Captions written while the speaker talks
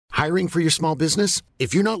Hiring for your small business?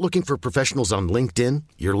 If you're not looking for professionals on LinkedIn,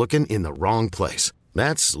 you're looking in the wrong place.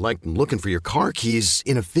 That's like looking for your car keys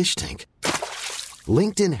in a fish tank.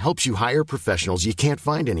 LinkedIn helps you hire professionals you can't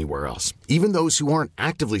find anywhere else, even those who aren't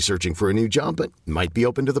actively searching for a new job but might be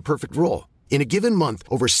open to the perfect role. In a given month,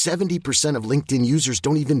 over 70% of LinkedIn users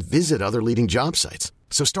don't even visit other leading job sites.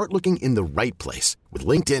 So start looking in the right place. With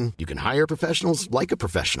LinkedIn, you can hire professionals like a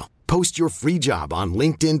professional. Post your free job on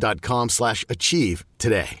linkedin.com/achieve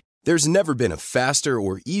today. There's never been a faster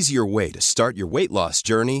or easier way to start your weight loss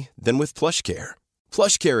journey than with PlushCare.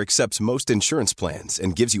 PlushCare accepts most insurance plans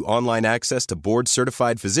and gives you online access to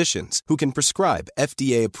board-certified physicians who can prescribe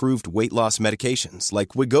FDA-approved weight loss medications like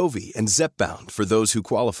Wegovy and Zepbound for those who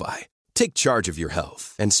qualify. Take charge of your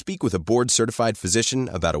health and speak with a board-certified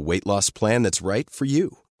physician about a weight loss plan that's right for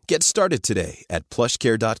you. Get started today at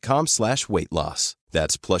plushcare.com/weight loss.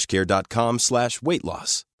 That's plushcare.com/weight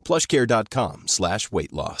loss.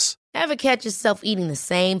 plushcare.com/weight loss. Ever catch yourself eating the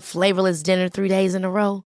same flavorless dinner 3 days in a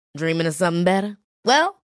row? Dreaming of something better?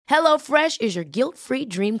 Well, HelloFresh is your guilt-free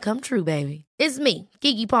dream come true, baby. It's me,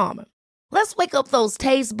 Keke Palmer. Let's wake up those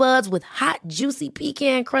taste buds with hot, juicy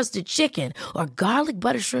pecan-crusted chicken or garlic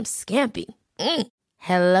butter shrimp scampi.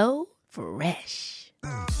 Hello Fresh.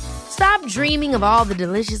 Stop dreaming of all the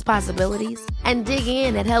delicious possibilities and dig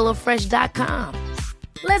in at HelloFresh.com.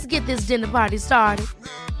 Let's get this dinner party started.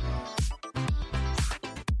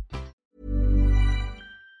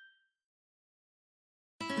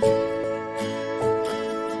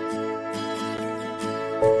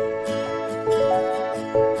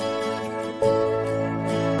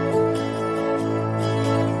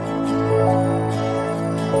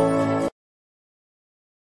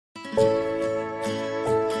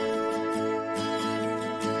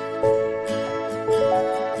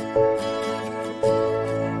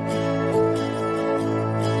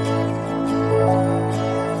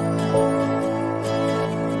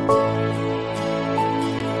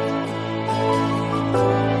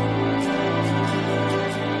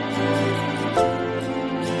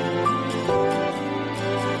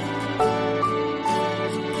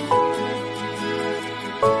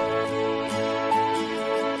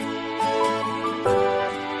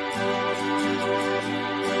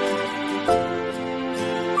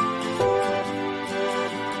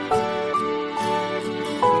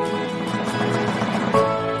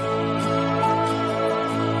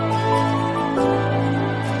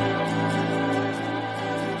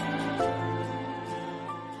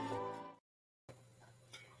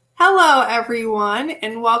 Hello, everyone,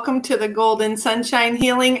 and welcome to the Golden Sunshine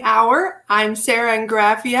Healing Hour. I'm Sarah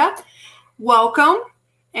Ingraffia. Welcome.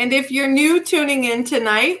 And if you're new tuning in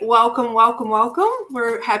tonight, welcome, welcome, welcome.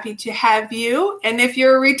 We're happy to have you. And if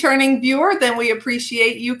you're a returning viewer, then we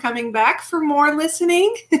appreciate you coming back for more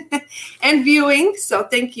listening and viewing. So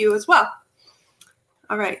thank you as well.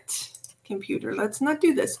 All right, computer, let's not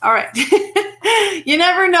do this. All right. You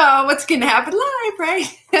never know what's going to happen live, right?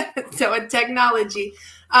 So in technology.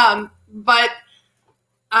 But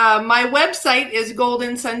my website is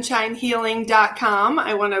goldensunshinehealing.com.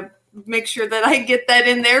 I want to make sure that I get that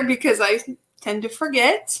in there because I tend to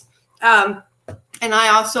forget. And I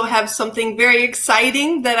also have something very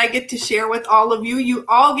exciting that I get to share with all of you. You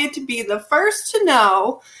all get to be the first to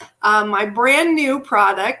know my brand new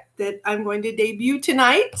product that I'm going to debut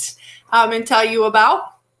tonight and tell you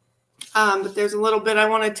about. But there's a little bit I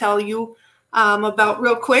want to tell you about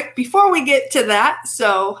real quick before we get to that.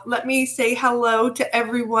 So let me say hello to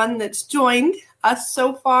everyone that's joined us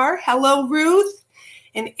so far. Hello, Ruth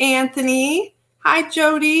and Anthony. Hi,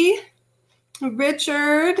 Jody,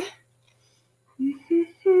 Richard.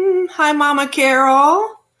 Hi, Mama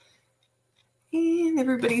Carol. And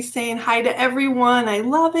everybody's saying hi to everyone. I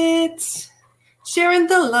love it. Sharing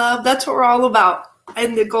the love. That's what we're all about.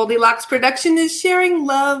 And the Goldilocks production is sharing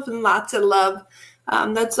love and lots of love.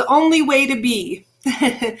 That's the only way to be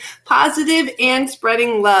positive and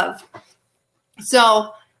spreading love.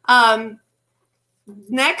 So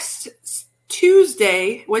next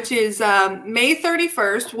Tuesday, which is May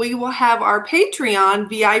 31st, we will have our Patreon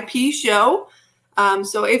VIP show.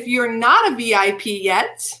 So if you're not a VIP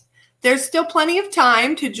yet, there's still plenty of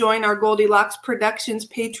time to join our Goldilocks Productions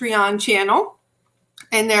Patreon channel.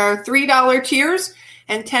 And there are $3 tiers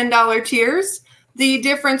and $10 tiers. The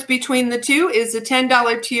difference between the two is the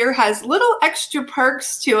 $10 tier has little extra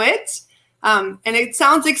perks to it. And it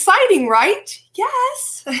sounds exciting, right?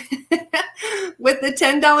 Yes. With the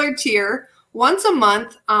 $10 tier, once a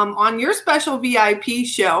month on your special VIP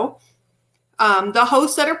show, the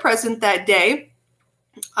hosts that are present that day,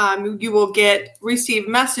 you will receive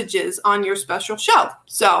messages on your special show.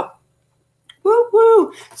 So Woo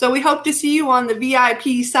woo. So we hope to see you on the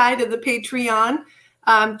VIP side of the Patreon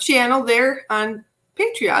channel there on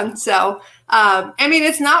Patreon. So,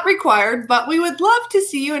 it's not required, but we would love to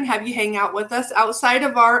see you and have you hang out with us outside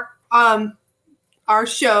of our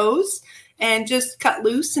shows and just cut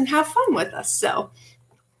loose and have fun with us. So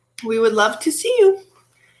we would love to see you.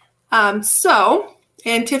 And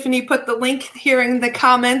Tiffany put the link here in the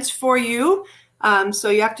comments for you. So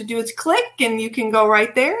you have to do is click and you can go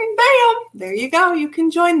right there and bam, there you go. You can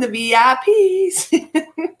join the VIPs.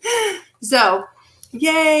 So,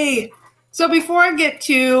 yay. So before I get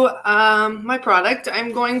to my product,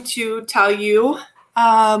 I'm going to tell you,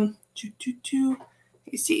 you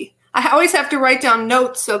see, I always have to write down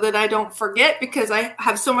notes so that I don't forget because I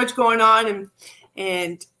have so much going on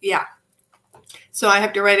and yeah. So I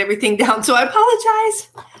have to write everything down. So I apologize.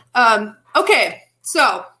 Okay.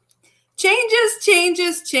 So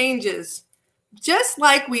changes. Just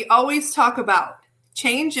like we always talk about,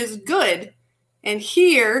 change is good. And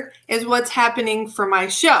here is what's happening for my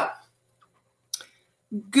show.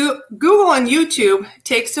 Google and YouTube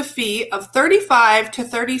takes a fee of 35 to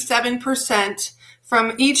 37%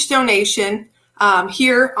 from each donation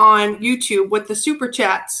here on YouTube with the super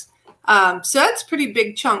chats. So that's a pretty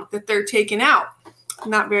big chunk that they're taking out.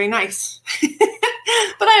 Not very nice,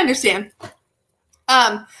 but I understand.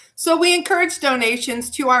 So we encourage donations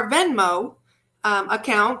to our Venmo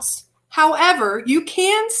accounts. However, you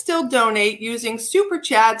can still donate using super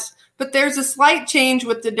chats, but there's a slight change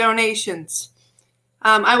with the donations.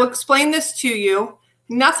 I will explain this to you.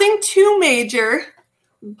 Nothing too major,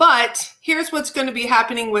 but here's what's going to be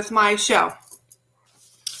happening with my show.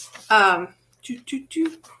 Let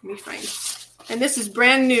me find. And this is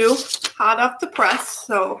brand new, hot off the press.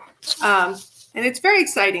 So, and it's very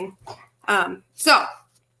exciting. So,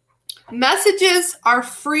 messages are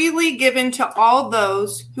freely given to all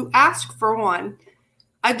those who ask for one.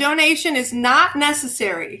 A donation is not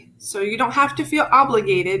necessary, so you don't have to feel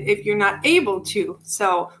obligated if you're not able to.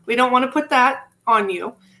 So we don't want to put that on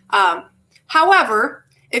you. However,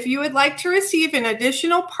 if you would like to receive an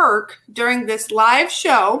additional perk during this live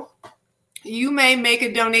show, you may make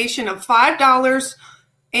a donation of $5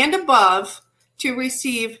 and above to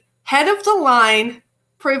receive head of the line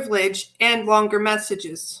privilege and longer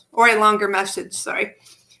messages, or a longer message, sorry.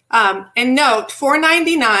 And note,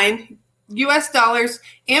 $4.99 US dollars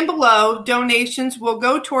and below donations will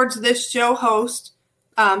go towards this show host,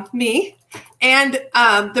 me, and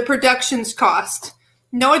the production's cost.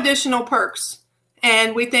 No additional perks.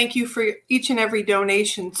 And we thank you for each and every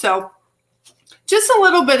donation. So just a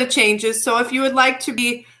little bit of changes. So if you would like to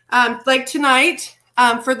be, like tonight,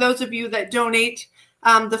 for those of you that donate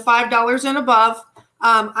the $5 and above,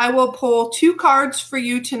 I will pull 2 cards for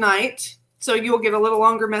you tonight. So you will get a little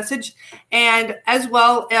longer message. And as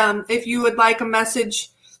well, if you would like a message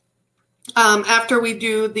after we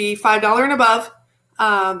do the $5 and above,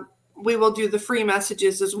 we will do the free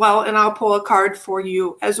messages as well. And I'll pull a card for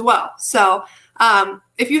you as well. So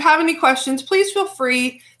if you have any questions, please feel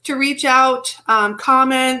free to reach out,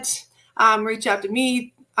 comment, reach out to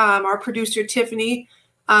me, our producer, Tiffany,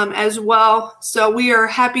 as well. So we are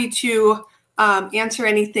happy to answer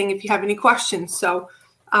anything if you have any questions. So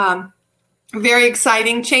very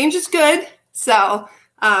exciting. Change is good. So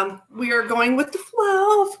we are going with the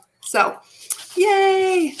flow. So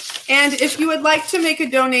yay. And if you would like to make a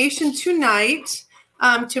donation tonight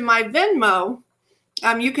to my Venmo,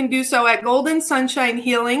 you can do so at Golden Sunshine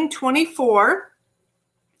Healing 24.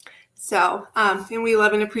 So, and we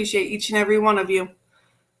love and appreciate each and every one of you.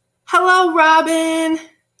 Hello, Robin.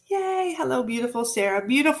 Yay. Hello, beautiful Sarah.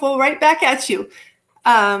 Beautiful. Right back at you.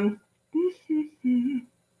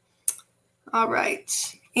 All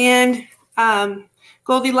right. And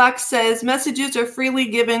Goldilocks says messages are freely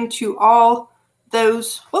given to all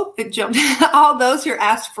those. Oh, it jumped. All those who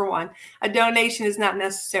ask for one. A donation is not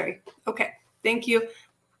necessary. Okay. Thank you.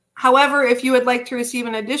 However, if you would like to receive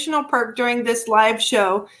an additional perk during this live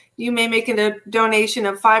show, you may make a donation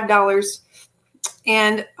of $5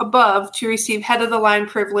 and above to receive head of the line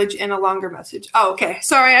privilege and a longer message. Oh, okay.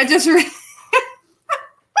 Sorry, I just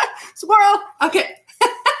squirrel. Okay.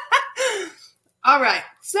 All right.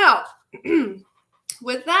 So,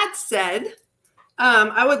 with that said,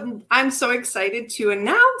 I'm so excited to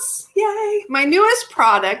announce, yay, my newest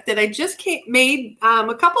product that I just made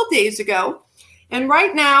a couple days ago. And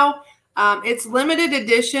right now, it's limited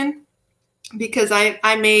edition because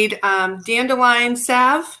I made dandelion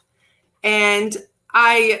salve, and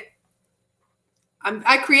I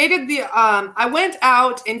created I went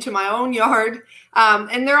out into my own yard,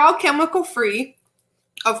 and they're all chemical free,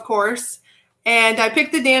 of course. And I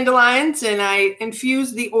picked the dandelions and I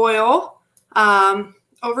infused the oil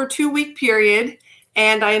over a 2-week period,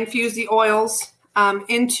 and I infuse the oils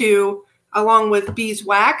into along with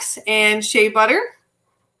beeswax and shea butter.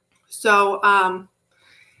 So,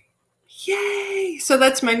 yay! So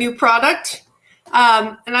that's my new product.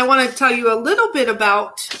 And I want to tell you a little bit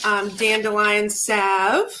about dandelion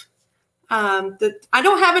salve. I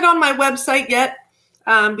don't have it on my website yet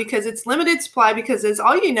because it's limited supply, because as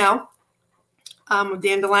all you know,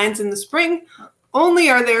 dandelions in the spring only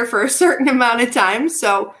are there for a certain amount of time.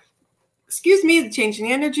 So, excuse me, the change in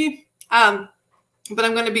energy. But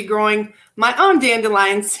I'm going to be growing my own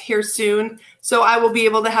dandelions here soon. So I will be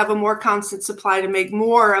able to have a more constant supply to make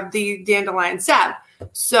more of the dandelion salve.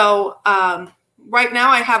 So right now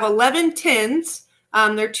I have 11 tins.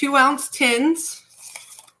 They're 2-ounce tins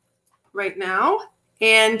right now.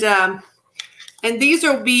 And these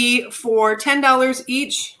will be for $10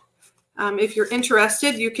 each. If you're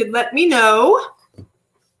interested, you could let me know.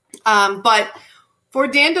 But for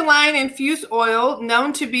dandelion infused oil,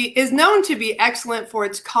 is known to be excellent for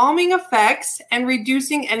its calming effects and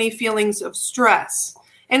reducing any feelings of stress.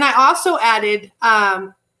 And I also added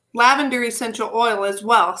lavender essential oil as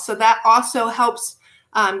well. So that also helps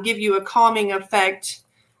give you a calming effect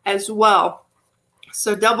as well.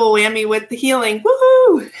 So double whammy with the healing.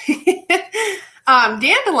 Woohoo!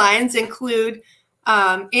 Dandelions include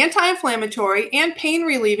anti-inflammatory and pain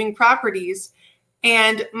relieving properties.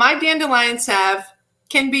 And my dandelion salve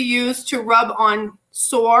can be used to rub on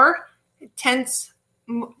sore, tense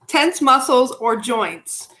muscles or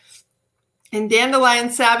joints. And dandelion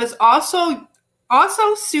salve is also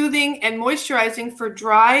soothing and moisturizing for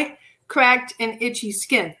dry, cracked, and itchy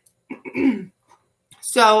skin.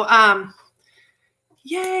 So,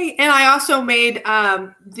 yay! And I also made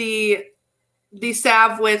the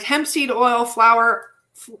salve with hemp seed oil,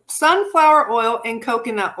 sunflower oil, and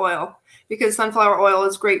coconut oil, because sunflower oil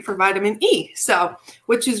is great for vitamin E, so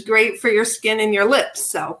which is great for your skin and your lips.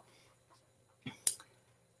 So,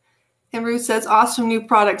 and Ruth says, awesome new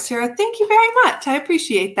product, Sarah. Thank you very much. I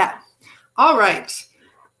appreciate that. All right.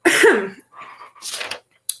 I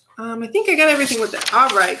think I got everything with it.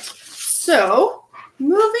 All right. So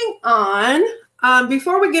moving on.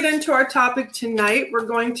 Before we get into our topic tonight, we're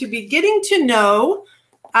going to be getting to know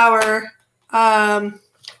our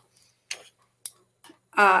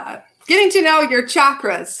getting to know your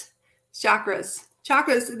chakras. Some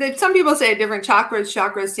people say different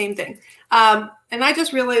chakras, same thing. And I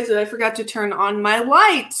just realized that I forgot to turn on my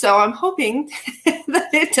light. So I'm hoping that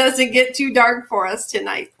it doesn't get too dark for us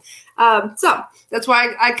tonight. So that's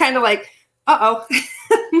why I kind of like,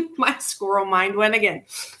 my squirrel mind went again.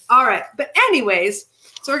 All right. But anyways,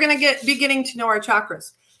 so we're going to be getting to know our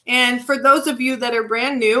chakras. And for those of you that are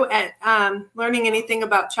brand new at learning anything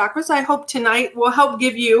about chakras, I hope tonight will help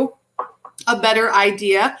give you a better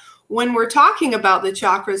idea when we're talking about the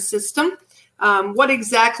chakra system, what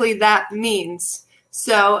exactly that means.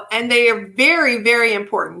 So, and they are very, very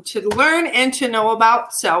important to learn and to know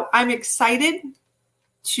about. So I'm excited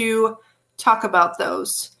to talk about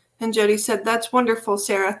those. And Jody said, that's wonderful,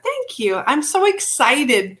 Sarah. Thank you. I'm so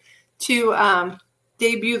excited to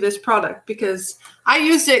debut this product because I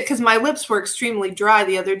used it because my lips were extremely dry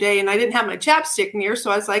the other day and I didn't have my chapstick near. So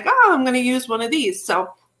I was like, I'm going to use one of these.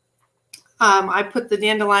 So I put the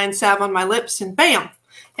dandelion salve on my lips and bam,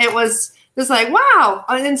 it was like, wow,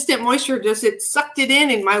 an instant moisture, it sucked it in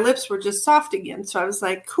and my lips were just soft again. So I was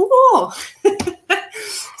like, cool.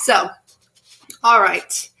 So, all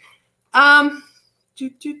right. Trying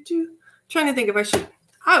to think if I should.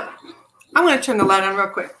 I'm going to turn the light on real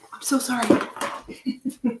quick. I'm so sorry.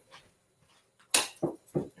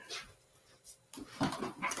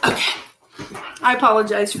 Okay. I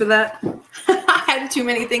apologize for that. I had too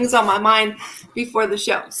many things on my mind before the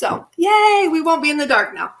show. So, yay, we won't be in the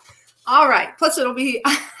dark now. All right. Plus,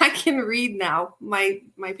 I can read now my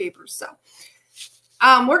papers. So,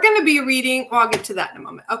 we're going to be reading. Well, I'll get to that in a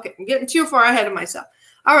moment. Okay. I'm getting too far ahead of myself.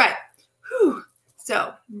 All right. Whew.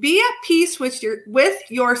 So, be at peace with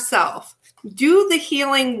yourself. Do the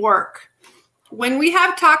healing work. When we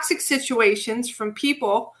have toxic situations from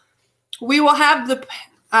people, we will have the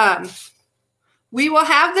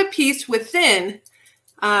peace within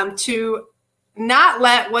to not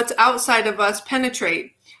let what's outside of us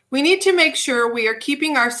penetrate. We need to make sure we are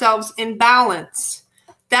keeping ourselves in balance.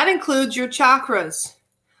 That includes your chakras.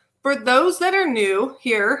 For those that are new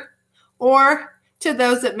here, or to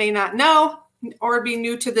those that may not know or be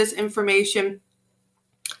new to this information,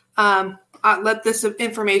 let this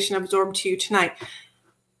information absorb to you tonight.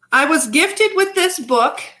 I was gifted with this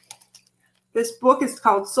book. This book is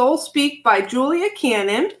called Soul Speak by Julia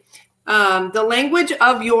Cannon, The Language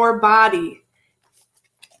of Your Body.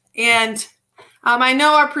 And I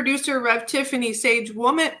know our producer, Rev Tiffany Sage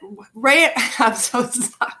Woman, Ray, I'm so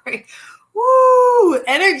sorry. Woo,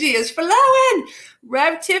 energy is flowing.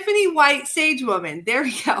 Rev Tiffany White Sage Woman. There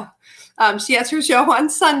we go. She has her show on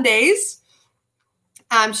Sundays.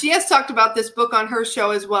 She has talked about this book on her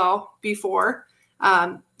show as well before.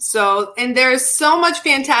 And there's so much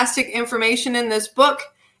fantastic information in this book.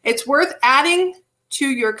 It's worth adding to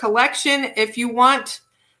your collection if you want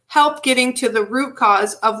help getting to the root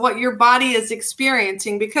cause of what your body is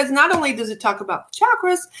experiencing, because not only does it talk about the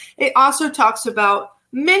chakras, it also talks about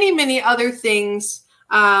many, many other things.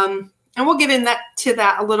 And we'll get into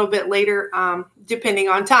that a little bit later, depending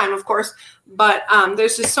on time, of course. But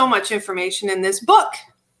there's just so much information in this book.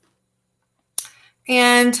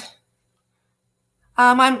 And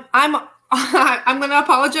I'm going to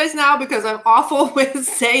apologize now because I'm awful with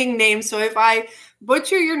saying names. So if I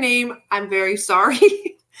butcher your name, I'm very sorry.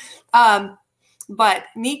 But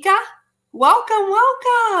Nika,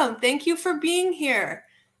 welcome. Thank you for being here.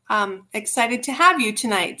 Excited to have you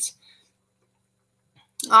tonight.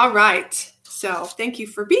 All right. So thank you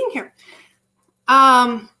for being here.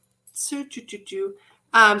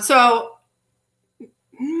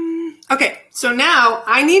 Okay. So now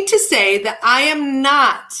I need to say that I am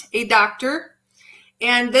not a doctor,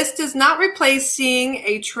 and this does not replace seeing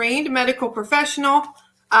a trained medical professional.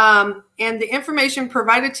 And the information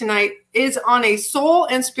provided tonight is on a soul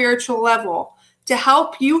and spiritual level to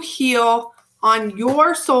help you heal on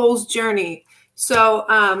your soul's journey.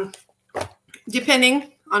 So,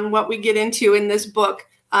 depending on what we get into in this book,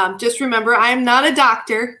 just remember, I am not a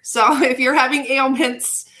doctor. So if you're having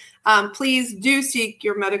ailments, please do seek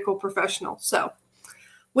your medical professional. So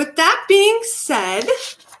with that being said,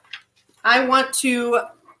 I want to,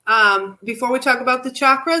 before we talk about the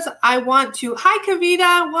chakras, hi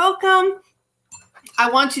Kavita, welcome. I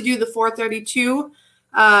want to do the 432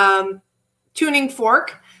 tuning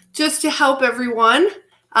fork just to help everyone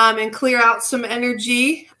and clear out some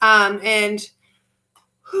energy. And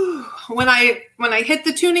when I hit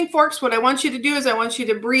the tuning forks, what I want you to do is I want you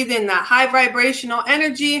to breathe in that high vibrational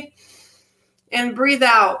energy and breathe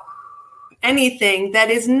out anything that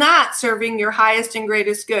is not serving your highest and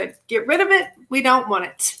greatest good. Get rid of it. We don't want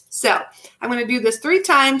it. So I'm going to do this 3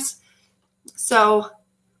 times. So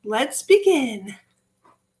let's begin.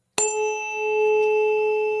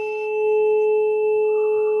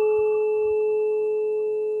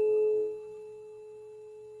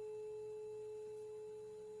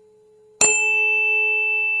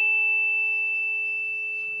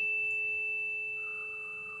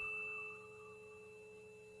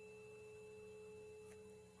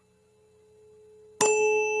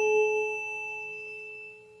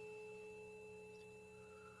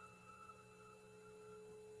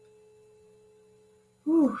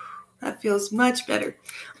 That feels much better.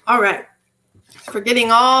 All right. Forgetting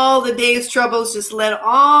all the day's troubles, just let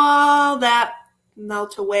all that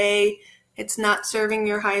melt away. It's not serving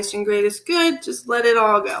your highest and greatest good. Just let it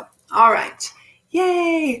all go. All right.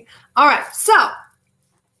 Yay. All right. So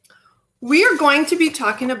we are going to be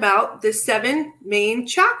talking about the 7 main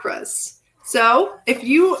chakras. So if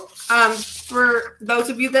you, for those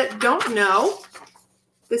of you that don't know,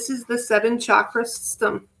 this is the 7 chakra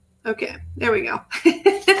system. Okay, there we go.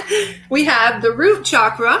 We have the root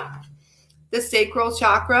chakra, the sacral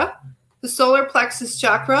chakra, the solar plexus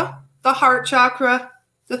chakra, the heart chakra,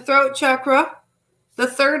 the throat chakra, the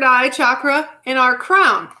third eye chakra, and our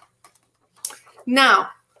crown. Now,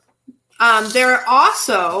 we are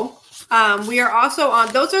also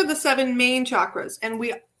on, those are the 7 main chakras, and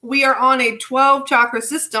we are on a 12 chakra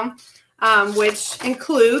system, which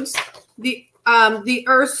includes the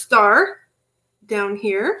earth star down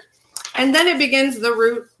here. And then it begins the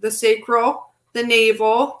root, the sacral, the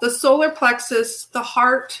navel, the solar plexus, the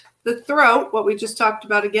heart, the throat, what we just talked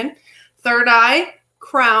about again, third eye,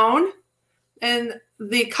 crown, and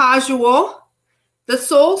the causal, the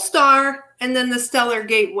soul star, and then the stellar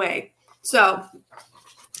gateway. So,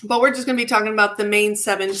 but we're just going to be talking about the main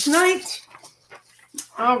 7 tonight.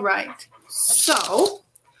 All right. So,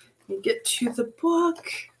 let me get to the book.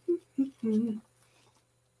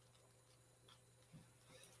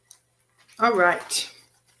 All right.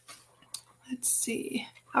 Let's see.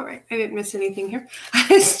 All right. I didn't miss anything here. I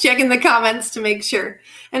was checking the comments to make sure.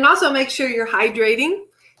 And also make sure you're hydrating.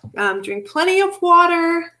 Drink plenty of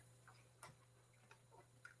water.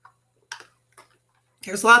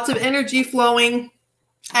 There's lots of energy flowing.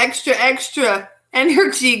 Extra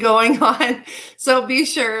energy going on. So be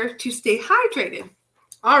sure to stay hydrated.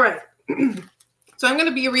 All right. So I'm going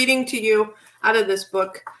to be reading to you out of this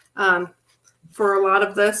book. For a lot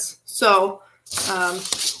of this. So,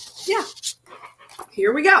 yeah,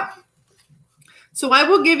 here we go. So I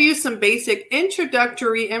will give you some basic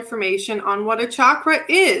introductory information on what a chakra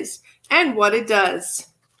is and what it does.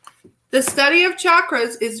 The study of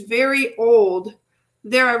chakras is very old.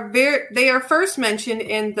 They are first mentioned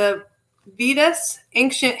in the Vedas,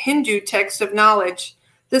 ancient Hindu text of knowledge.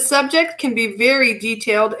 The subject can be very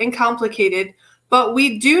detailed and complicated, but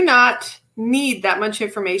we do not need that much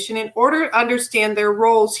information in order to understand their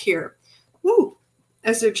roles here. Woo!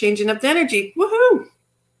 As they're changing up the energy. Woohoo!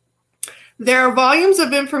 There are volumes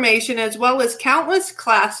of information as well as countless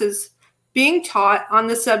classes being taught on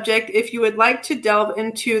the subject if you would like to delve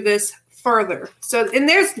into this further. So, and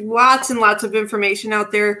there's lots and lots of information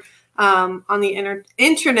out there on the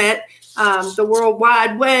internet. The World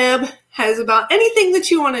Wide Web has about anything that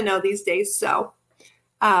you want to know these days. So,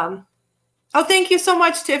 thank you so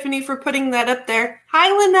much, Tiffany, for putting that up there. Hi,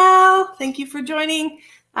 Linnell. Thank you for joining.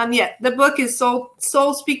 The book is Soul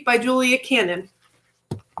Speak by Julia Cannon.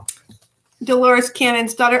 Dolores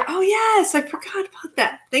Cannon's daughter. Oh, yes, I forgot about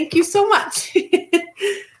that. Thank you so much.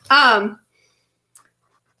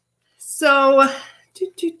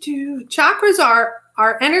 Chakras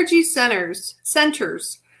are energy centers.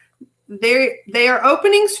 They are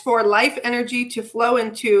openings for life energy to flow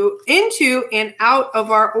into and out of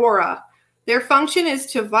our aura. Their function is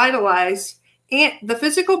to vitalize the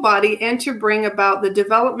physical body and to bring about the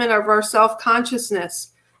development of our self-consciousness.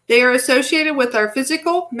 They are associated with our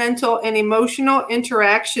physical, mental, and emotional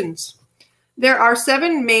interactions. There are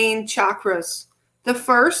 7 main chakras. The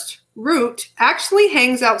first, root, actually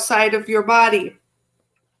hangs outside of your body.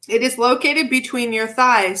 It is located between your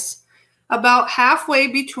thighs, about halfway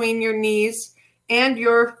between your knees and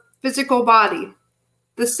your physical body.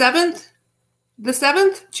 The seventh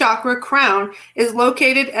chakra, crown, is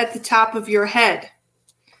located at the top of your head.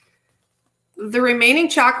 The remaining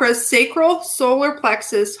chakras, sacral, solar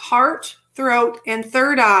plexus, heart, throat, and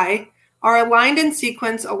third eye, are aligned in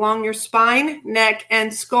sequence along your spine, neck,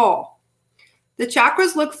 and skull. The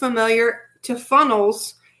chakras look familiar to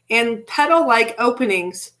funnels and petal-like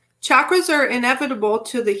openings. Chakras are inevitable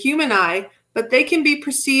to the human eye, but they can be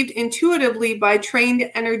perceived intuitively by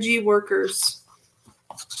trained energy workers.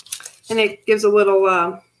 And it gives a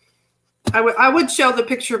little... I would show the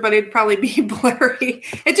picture, but it'd probably be blurry.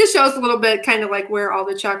 It just shows a little bit kind of like where all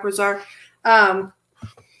the chakras are.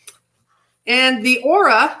 And the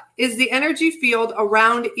aura is the energy field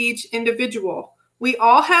around each individual. We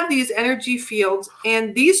all have these energy fields,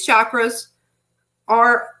 and these chakras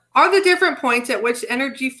are the different points at which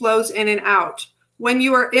energy flows in and out. When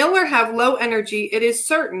you are ill or have low energy, it is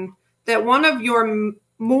certain that one or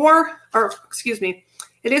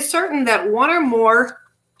more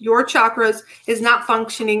your chakras is not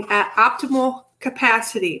functioning at optimal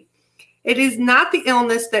capacity. It is not the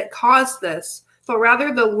illness that caused this, but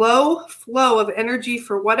rather the low flow of energy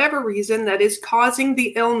for whatever reason that is causing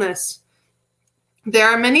the illness. There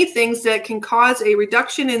are many things that can cause a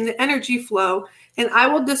reduction in the energy flow, and I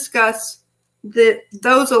will discuss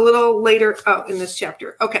those a little later in this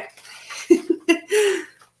chapter. Okay.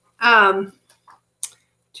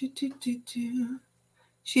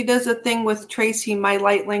 She does a thing with Tracy, my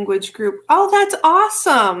light language group. Oh, that's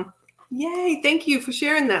awesome. Yay. Thank you for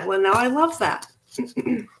sharing that, Linnell. I love that.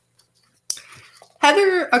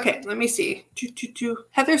 Heather, okay, let me see.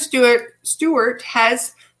 Heather Stewart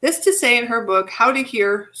has this to say in her book, How to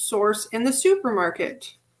Hear Source in the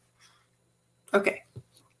Supermarket. Okay.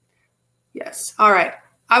 Yes. All right.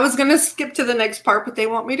 I was going to skip to the next part, but they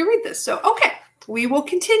want me to read this. So, okay, we will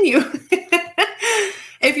continue.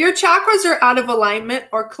 If your chakras are out of alignment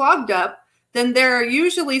or clogged up, then there are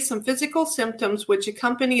usually some physical symptoms which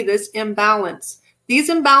accompany this imbalance.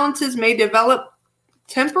 These imbalances may develop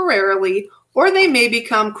temporarily or they may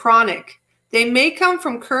become chronic. They may come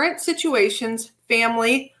from current situations,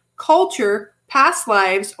 family, culture, past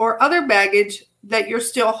lives, or other baggage that you're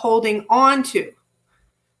still holding on to.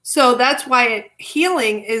 So that's why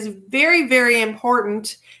healing is very, very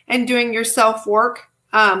important, and doing your self-work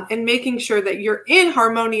and making sure that you're in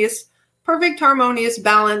perfect harmonious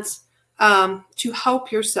balance to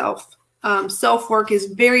help yourself. Self-work is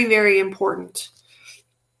very, very important.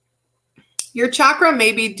 Your chakra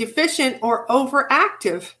may be deficient or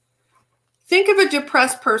overactive. Think of a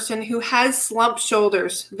depressed person who has slumped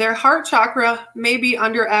shoulders. Their heart chakra may be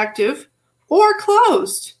underactive or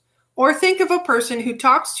closed. Or think of a person who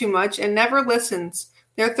talks too much and never listens.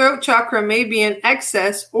 Their throat chakra may be in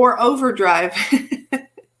excess or overdrive.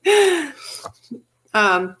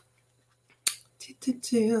 All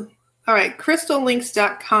right,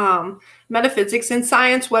 crystallinks.com, Metaphysics and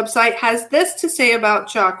Science website, has this to say about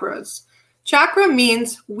chakras. Chakra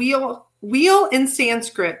means wheel in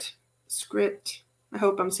Sanskrit. I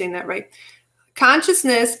hope I'm saying that right.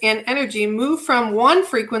 consciousness and energy move from one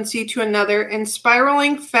frequency to another in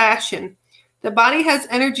spiraling fashion. The body has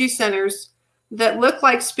energy centers that look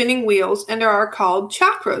like spinning wheels and are called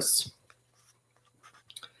chakras.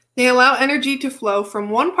 They allow energy to flow from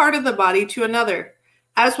one part of the body to another.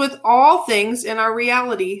 As with all things in our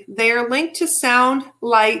reality, they are linked to sound,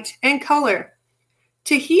 light, and color.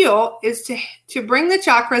 To heal is to bring the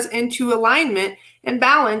chakras into alignment and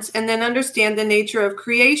balance, and then understand the nature of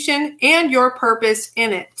creation and your purpose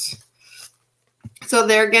in it. So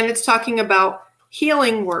there again, it's talking about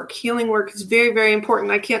healing work. Healing work is very, very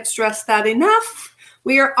important. I can't stress that enough.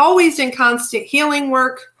 We are always in constant healing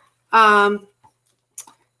work. And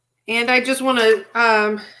I just want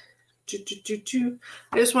to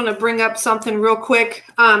bring up something real quick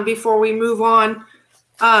before we move on.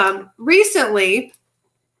 Recently,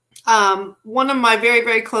 one of my very,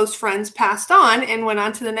 very close friends passed on and went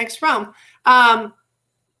on to the next realm. And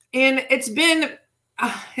it's been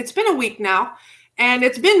a week now, and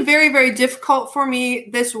it's been very, very difficult for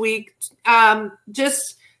me this week. Getting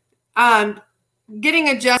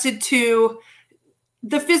adjusted to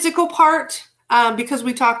the physical part, because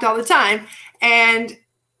we talked all the time. And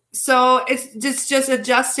so it's just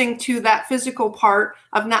adjusting to that physical part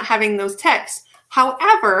of not having those texts.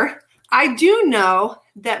 However, I do know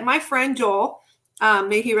that my friend Joel,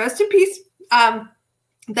 may he rest in peace,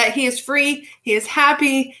 that he is free, he is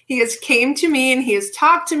happy, he has came to me and he has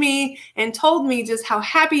talked to me and told me just how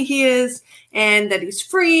happy he is and that he's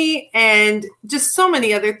free and just so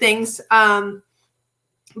many other things.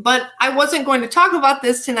 But I wasn't going to talk about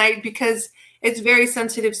this tonight because it's very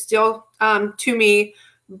sensitive still to me.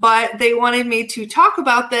 But they wanted me to talk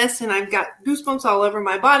about this, and I've got goosebumps all over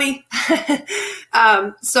my body.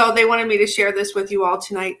 So they wanted me to share this with you all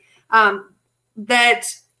tonight. That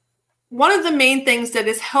one of the main things that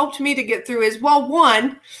has helped me to get through is, well,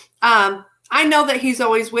 one, I know that he's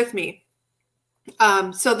always with me.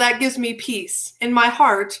 So that gives me peace in my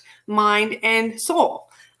heart, mind, and soul,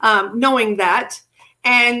 knowing that.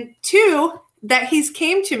 And two, that he's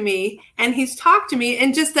came to me and he's talked to me,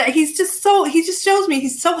 and just that he just shows me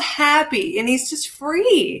he's so happy and he's just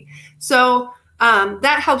free. So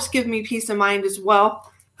that helps give me peace of mind as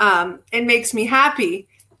well. It makes me happy.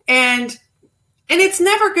 And it's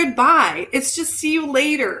never goodbye. It's just see you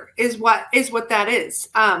later is what that is.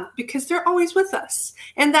 Because they're always with us,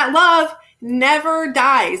 and that love never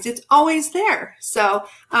dies. It's always there. So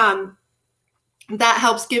that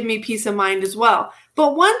helps give me peace of mind as well.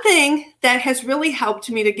 But one thing that has really helped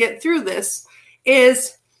me to get through this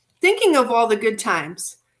is thinking of all the good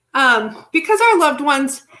times. Because our loved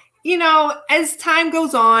ones, as time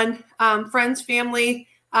goes on, friends, family,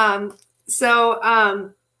 they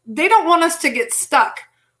don't want us to get stuck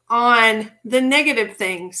on the negative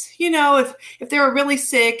things. If they were really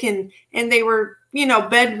sick and they were,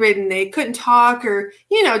 bedridden, they couldn't talk, or,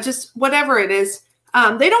 just whatever it is.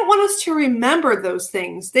 They don't want us to remember those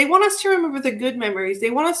things. They want us to remember the good memories. They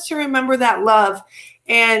want us to remember that love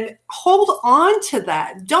and hold on to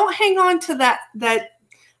that. Don't hang on to that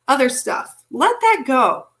other stuff. Let that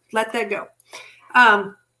go. Let that go.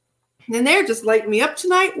 And they're just lighting me up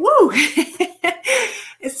tonight. Woo!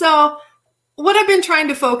 So what I've been trying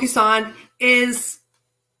to focus on is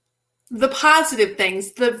the positive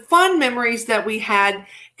things, the fun memories that we had.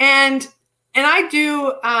 And I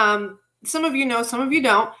do, some of you know, some of you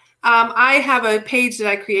don't. I have a page that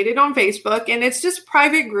I created on Facebook, and it's just a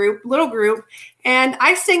private group, little group. And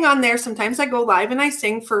I sing on there. Sometimes I go live and I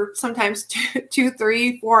sing for sometimes 2,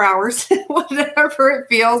 3, 4 hours, whatever it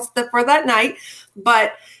feels for that night.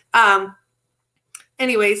 But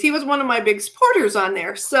anyways, he was one of my big supporters on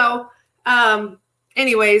there. So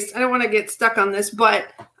anyways, I don't want to get stuck on this,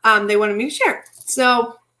 but they wanted me to share.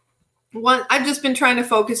 So I've just been trying to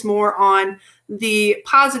focus more on the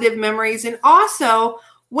positive memories. And also,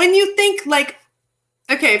 when you think like,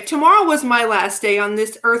 okay, if tomorrow was my last day on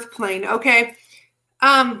this earth plane, okay,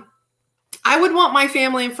 I would want my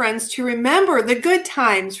family and friends to remember the good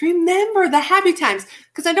times, remember the happy times,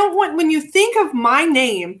 because I don't want, when you think of my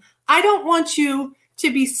name, I don't want you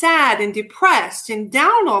to be sad and depressed and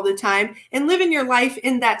down all the time and living your life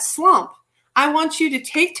in that slump. I want you to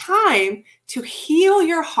take time to heal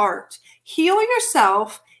your heart, heal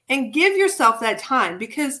yourself, and give yourself that time,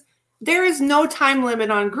 because there is no time limit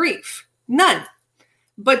on grief. None.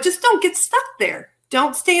 But just don't get stuck there.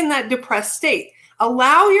 Don't stay in that depressed state.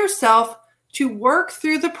 Allow yourself to work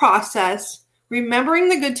through the process, remembering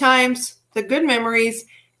the good times, the good memories,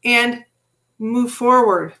 and move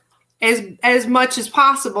forward as much as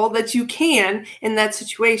possible that you can in that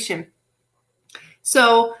situation.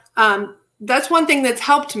 So that's one thing that's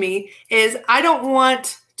helped me is I don't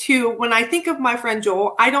want when I think of my friend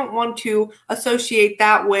Joel, I don't want to associate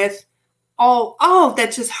that with, oh,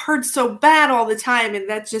 that just hurts so bad all the time. And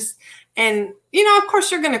that just, and, of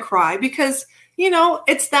course you're going to cry because,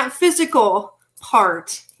 it's that physical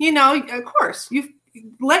part, of course you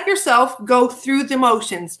let yourself go through the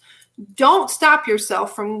motions. Don't stop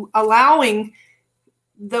yourself from allowing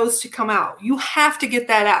those to come out. You have to get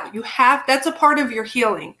that out. That's a part of your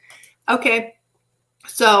healing. Okay.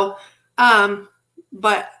 So,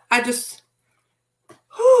 but I just,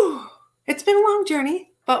 it's been a long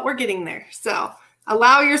journey, but we're getting there. So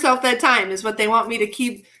allow yourself that time is what they want me to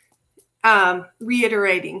keep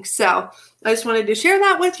reiterating. So I just wanted to share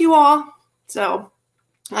that with you all. So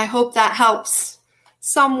I hope that helps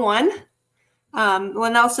someone.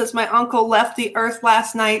 Linnell says, my uncle left the earth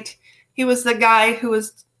last night. He was the guy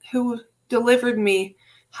who delivered me.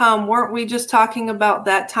 Weren't we just talking about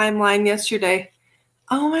that timeline yesterday?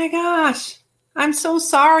 Oh my gosh. I'm so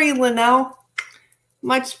sorry, Linnell.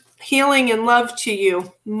 Much healing and love to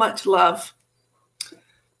you. Much love.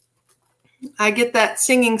 I get that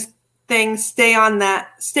singing thing. Stay on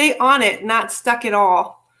that. Stay on it, not stuck at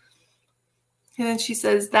all. And then she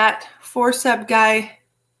says, that forceps guy,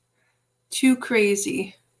 too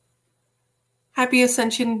crazy. Happy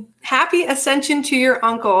ascension to your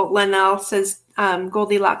uncle, Linnell, says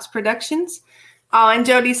Goldilocks Productions. Oh, and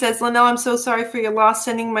Jody says, Linnell, I'm so sorry for your loss.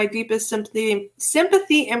 Sending my deepest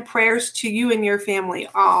sympathy and prayers to you and your family.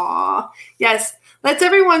 Aw, yes. Let's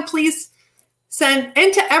everyone please send,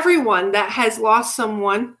 and to everyone that has lost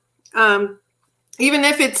someone, even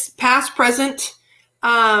if it's past, present,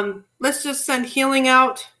 let's just send healing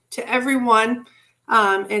out to everyone,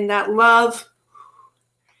 and that love,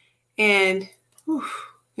 and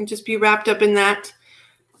just be wrapped up in that.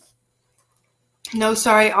 No,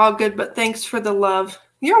 sorry, all good, but thanks for the love.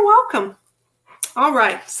 You're welcome. All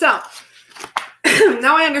right, so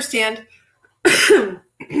now I understand.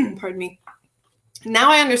 Pardon me.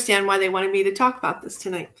 Now I understand why they wanted me to talk about this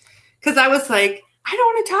tonight. Because I was like, I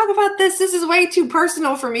don't want to talk about this. This is way too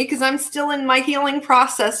personal for me because I'm still in my healing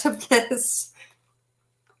process of this.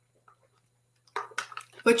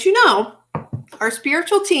 But our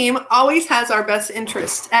spiritual team always has our best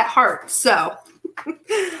interest at heart. So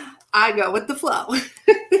I go with the flow.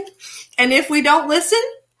 And if we don't listen,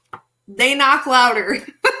 they knock louder.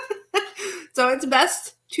 So it's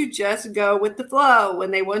best to just go with the flow.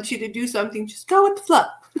 When they want you to do something, just go with the flow.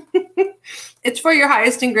 It's for your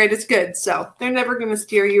highest and greatest good. So they're never going to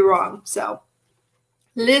steer you wrong. So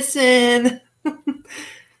listen.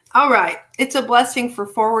 All right. It's a blessing for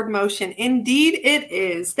forward motion. Indeed it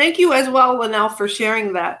is. Thank you as well, Linnell, for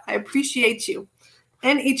sharing that. I appreciate you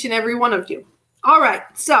and each and every one of you. All right.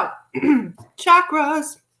 So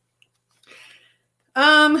chakras.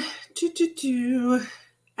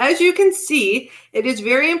 As you can see, it is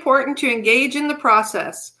very important to engage in the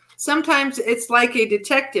process. Sometimes it's like a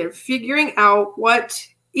detective figuring out what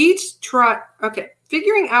each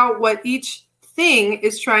thing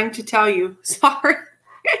is trying to tell you. Sorry.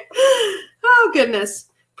 Oh, goodness.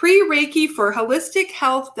 Pre-Reiki for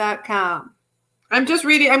holistichealth.com. I'm just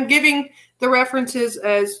reading. I'm giving the references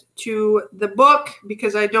as to the book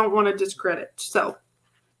because I don't want to discredit. So,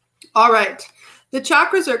 all right. The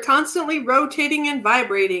chakras are constantly rotating and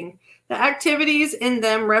vibrating. The activities in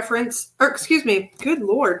them good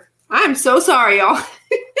Lord. I'm so sorry, y'all.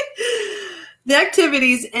 The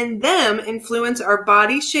activities in them influence our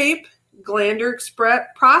body shape, glandular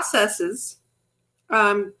processes,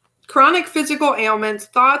 chronic physical ailments,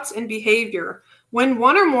 thoughts, and behavior. When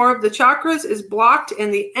one or more of the chakras is blocked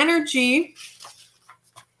and the energy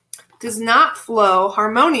does not flow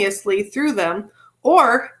harmoniously through them,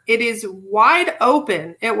 or it is wide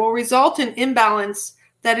open, it will result in imbalance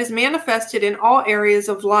that is manifested in all areas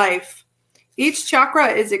of life. Each chakra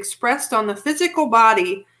is expressed on the physical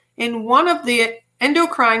body in one of the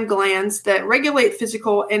endocrine glands that regulate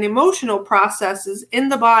physical and emotional processes in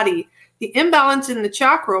the body. The imbalance in the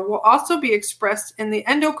chakra will also be expressed in the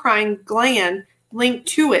endocrine gland linked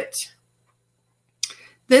to it.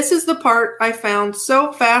 This is the part I found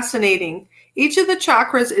so fascinating. Each of the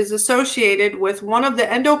chakras is associated with one of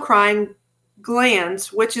the endocrine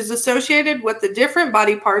glands, which is associated with the different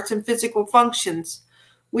body parts and physical functions.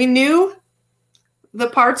 We knew the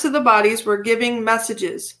parts of the bodies were giving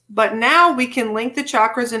messages, but now we can link the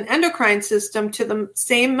chakras and endocrine system to the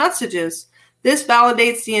same messages. This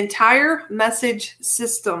validates the entire message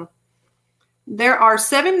system. There are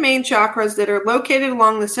 7 main chakras that are located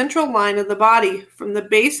along the central line of the body, from the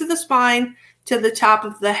base of the spine to the top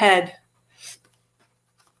of the head.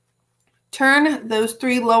 Turn those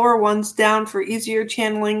 3 lower ones down for easier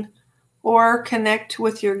channeling or connect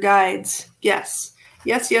with your guides. Yes.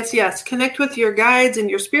 Yes, yes, yes. Connect with your guides and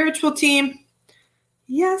your spiritual team.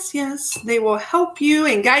 Yes, yes. They will help you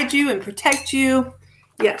and guide you and protect you.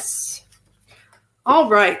 Yes. All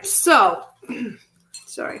right. So,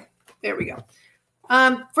 sorry. There we go.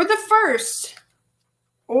 For the first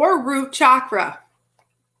or root chakra,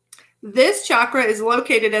 this chakra is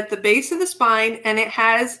located at the base of the spine and it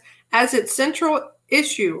has as its central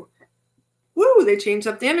issue, they changed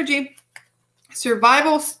up the energy,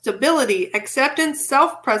 survival, stability, acceptance,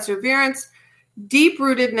 self-perseverance,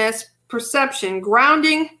 deep-rootedness, perception,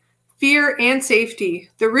 grounding, fear, and safety.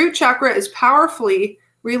 The root chakra is powerfully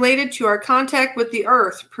related to our contact with the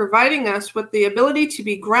earth, providing us with the ability to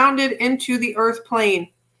be grounded into the earth plane,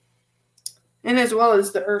 and as well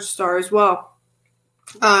as the earth star as well.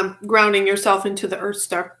 Grounding yourself into the earth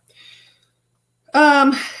star.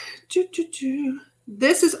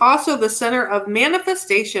 This is also the center of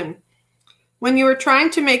manifestation. When you are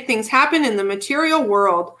trying to make things happen in the material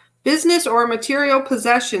world, business or material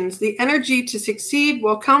possessions, the energy to succeed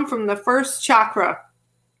will come from the first chakra.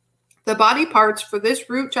 The body parts for this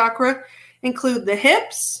root chakra include the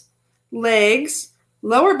hips, legs,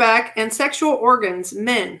 lower back, and sexual organs,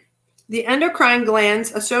 men. The endocrine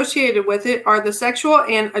glands associated with it are the sexual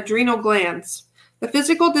and adrenal glands. The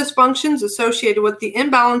physical dysfunctions associated with the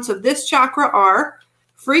imbalance of this chakra are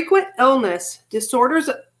frequent illness, disorders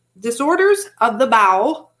of the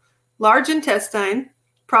bowel, large intestine,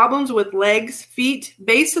 problems with legs, feet,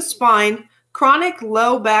 base of spine, chronic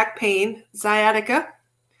low back pain, sciatica,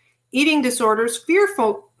 eating disorders,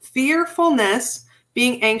 fearfulness,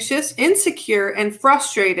 being anxious, insecure, and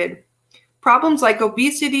frustrated. Problems like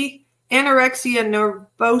obesity, anorexia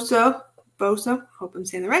nervosa, hope I'm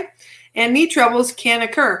saying that right, and knee troubles can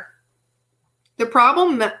occur. The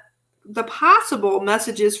possible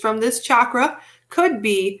messages from this chakra could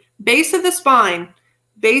be base of the spine,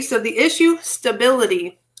 base of the issue,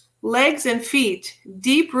 stability, legs and feet,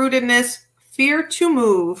 deep-rootedness, fear to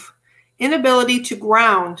move, inability to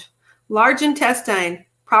ground, large intestine,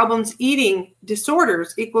 problems eating,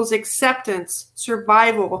 disorders equals acceptance,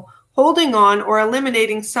 survival, holding on or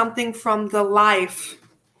eliminating something from the life.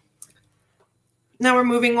 Now we're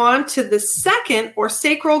moving on to the second or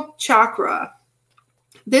sacral chakra.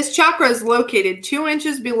 This chakra is located 2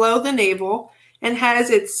 inches below the navel and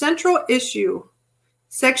has its central issue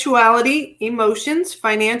sexuality, emotions,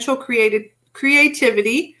 financial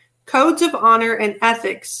creativity, codes of honor, and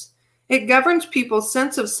ethics. It governs people's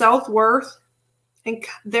sense of self-worth and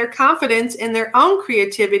their confidence in their own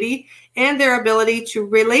creativity and their ability to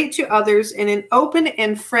relate to others in an open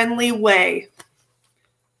and friendly way.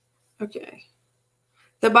 Okay.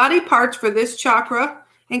 The body parts for this chakra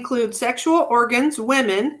include sexual organs,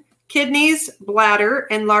 women, kidneys, bladder,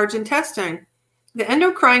 and large intestine. The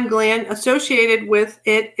endocrine gland associated with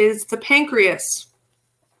it is the pancreas.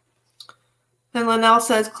 Then Linnell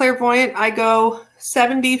says, clairvoyant, I go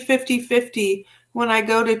 70, 50, 50. When I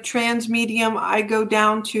go to transmedium, I go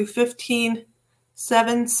down to 15,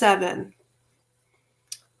 7, 7.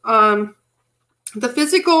 The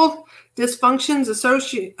physical dysfunctions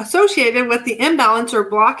associated with the imbalance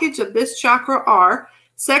or blockage of this chakra are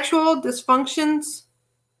sexual dysfunctions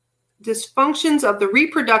of the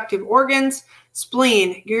reproductive organs,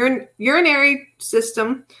 spleen, urinary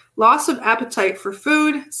system, loss of appetite for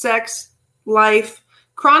food, sex, life,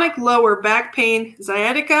 chronic lower back pain,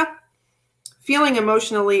 sciatica, feeling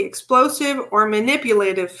emotionally explosive or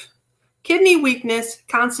manipulative, kidney weakness,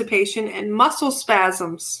 constipation, and muscle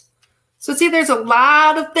spasms. So see, there's a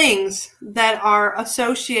lot of things that are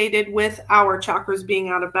associated with our chakras being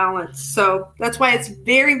out of balance. So that's why it's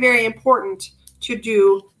very, very important to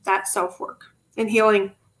do that self-work and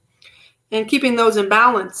healing and keeping those in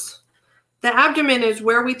balance. The abdomen is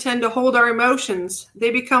where we tend to hold our emotions. They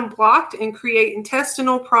become blocked and create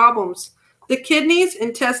intestinal problems. The kidneys,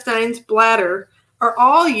 intestines, bladder are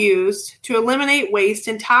all used to eliminate waste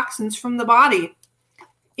and toxins from the body.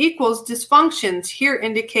 Equals dysfunctions here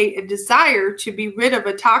indicate a desire to be rid of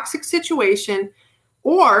a toxic situation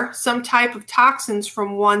or some type of toxins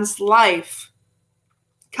from one's life.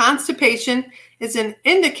 Constipation is an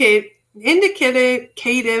indicative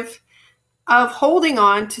of holding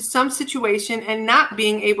on to some situation and not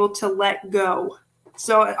being able to let go.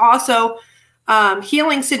 So also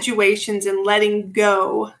healing situations and letting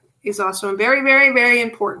go is also very, very, very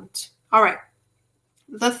important. All right.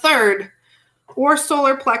 The third, or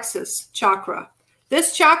solar plexus chakra.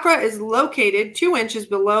 This chakra is located 2 inches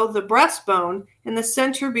below the breastbone in the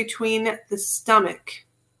center between the stomach.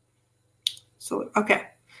 So, okay.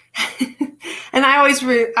 And I always,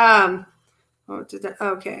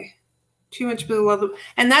 okay. 2 inches below the,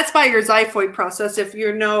 and that's by your xiphoid process. If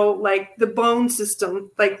you know, like the bone system,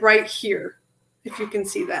 like right here, if you can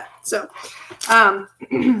see that. So,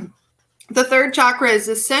 the third chakra is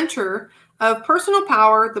the center of personal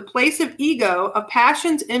power, the place of ego, of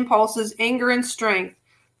passions, impulses, anger, and strength.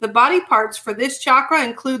 The body parts for this chakra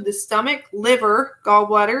include the stomach, liver,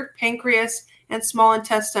 gallbladder, pancreas, and small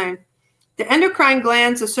intestine. The endocrine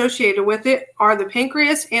glands associated with it are the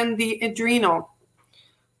pancreas and the adrenal.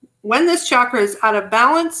 When this chakra is out of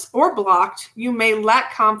balance or blocked, you may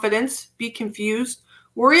lack confidence, be confused,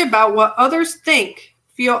 worry about what others think,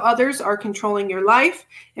 feel others are controlling your life,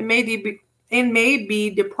 and may be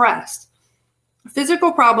depressed.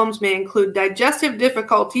 Physical problems may include digestive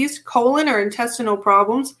difficulties, colon or intestinal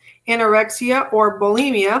problems, anorexia or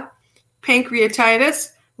bulimia,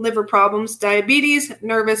 pancreatitis, liver problems, diabetes,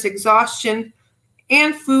 nervous exhaustion,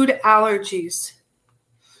 and food allergies.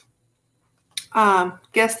 Linnell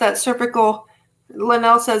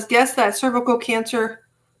says, guess that cervical cancer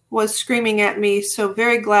was screaming at me. So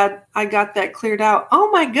very glad I got that cleared out. Oh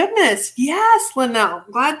my goodness. Yes, Linnell.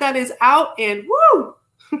 Glad that is out and woo,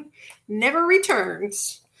 never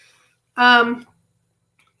returns. Let's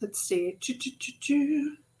see.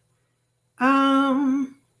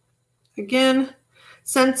 Again,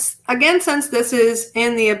 since this is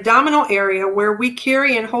in the abdominal area where we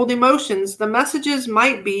carry and hold emotions, the messages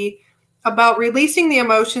might be about releasing the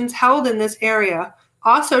emotions held in this area,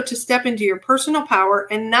 also to step into your personal power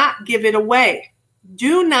and not give it away.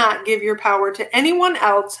 Do not give your power to anyone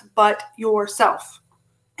else but yourself.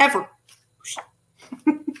 Ever.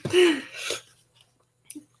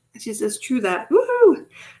 She says, true that.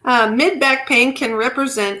 Woohoo! Mid-back pain can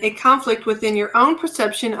represent a conflict within your own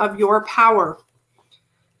perception of your power.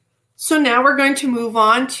 So now we're going to move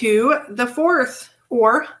on to the fourth,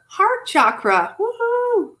 or heart chakra.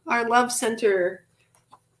 Woohoo! Our love center.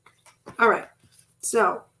 All right.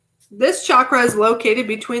 So this chakra is located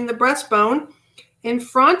between the breastbone, in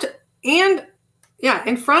front and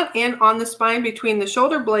on the spine between the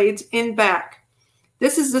shoulder blades in back.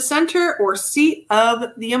 This is the center or seat of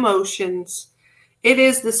the emotions. It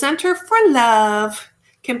is the center for love,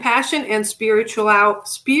 compassion, and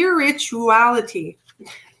spirituality.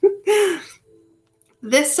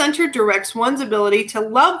 This center directs one's ability to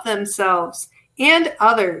love themselves and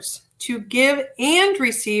others, to give and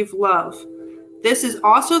receive love. This is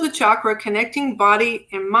also the chakra connecting body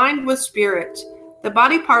and mind with spirit. The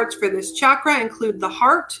body parts for this chakra include the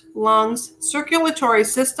heart, lungs, circulatory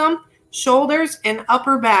system, shoulders, and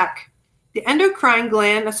upper back. The endocrine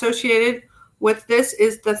gland associated with this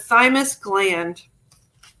is the thymus gland.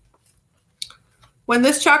 When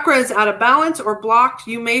this chakra is out of balance or blocked,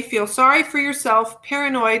 you may feel sorry for yourself,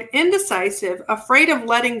 paranoid, indecisive, afraid of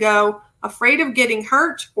letting go, afraid of getting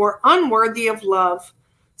hurt, or unworthy of love.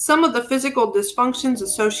 Some of the physical dysfunctions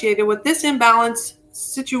associated with this imbalance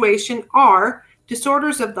situation are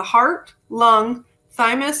disorders of the heart, lung,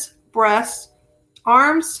 thymus, breast,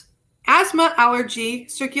 arms, asthma, allergy,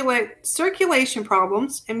 circulation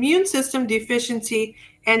problems, immune system deficiency,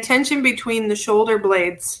 and tension between the shoulder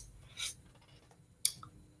blades.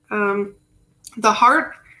 The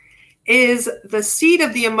heart is the seat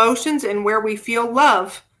of the emotions and where we feel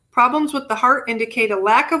love. Problems with the heart indicate a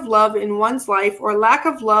lack of love in one's life or lack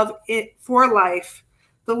of love for life.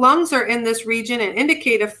 The lungs are in this region and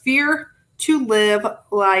indicate a fear to live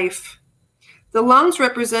life. The lungs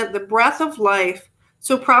represent the breath of life,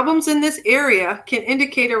 so problems in this area can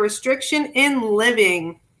indicate a restriction in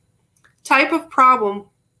living. The type of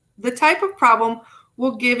problem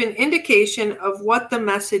will give an indication of what the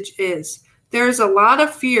message is. There's a lot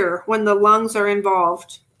of fear when the lungs are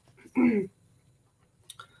involved.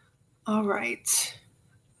 All right.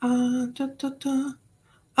 Oh,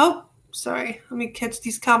 sorry. Let me catch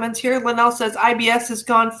these comments here. Linnell says, IBS is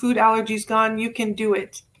gone. Food allergies gone. You can do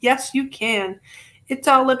it. Yes, you can. It's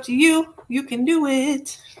all up to you. You can do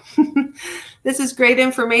it. This is great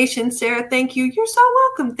information, Sarah. Thank you. You're so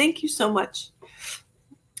welcome. Thank you so much.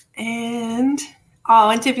 And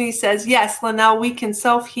Tiffany says, yes, Linnell, we can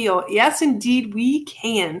self-heal. Yes, indeed, we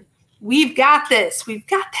can. We've got this. We've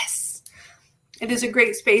got this. It is a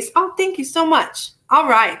great space. Oh, thank you so much. All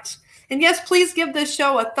right. And yes, please give this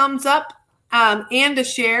show a thumbs up and a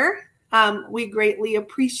share. We greatly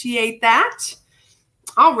appreciate that.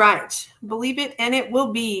 All right. Believe it and it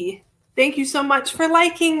will be. Thank you so much for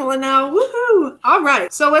liking, Linnell. Woohoo. All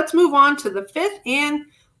right. So let's move on to the fifth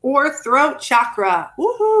or throat chakra.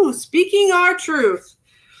 Woohoo! Speaking our truth.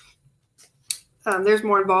 There's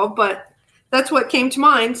more involved, but that's what came to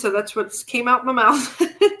mind, so that's what came out my mouth.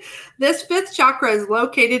 This fifth chakra is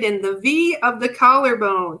located in the V of the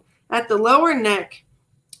collarbone, at the lower neck,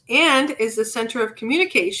 and is the center of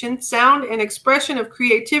communication, sound, and expression of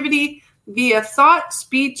creativity via thought,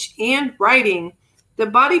 speech, and writing. The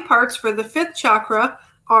body parts for the fifth chakra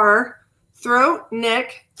are throat,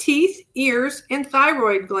 neck, teeth, ears, and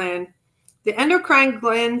thyroid gland. The endocrine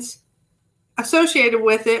glands associated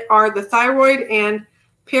with it are the thyroid and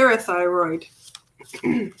parathyroid.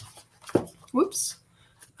 Whoops.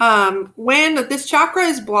 When this chakra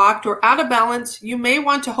is blocked or out of balance, you may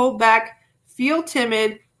want to hold back, feel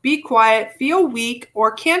timid, be quiet, feel weak,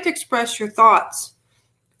 or can't express your thoughts.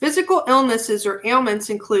 Physical illnesses or ailments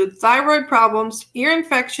include thyroid problems, ear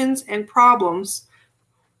infections and problems,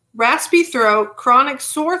 raspy throat, chronic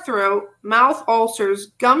sore throat, mouth ulcers,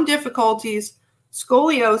 gum difficulties,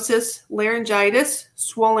 scoliosis, laryngitis,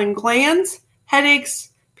 swollen glands, headaches,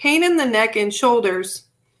 pain in the neck and shoulders.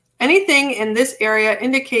 Anything in this area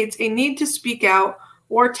indicates a need to speak out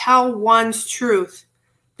or tell one's truth.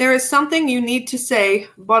 There is something you need to say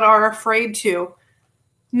but are afraid to.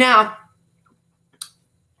 Now,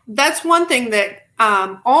 that's one thing that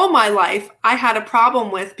all my life I had a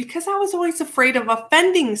problem with because I was always afraid of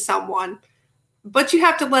offending someone. But you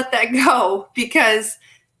have to let that go because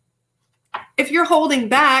if you're holding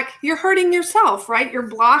back, you're hurting yourself, right? You're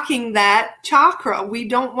blocking that chakra. We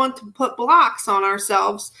don't want to put blocks on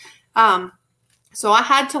ourselves. So I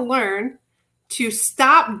had to learn to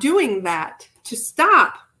stop doing that, to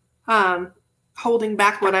stop holding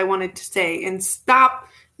back what I wanted to say and stop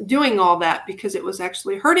doing all that because it was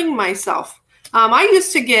actually hurting myself. I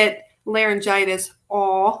used to get laryngitis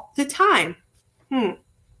all the time.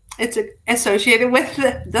 It's associated with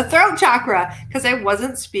the throat chakra because I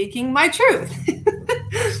wasn't speaking my truth.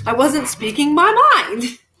 I wasn't speaking my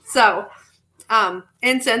mind. So,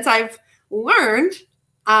 and since I've learned,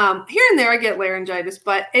 here and there I get laryngitis,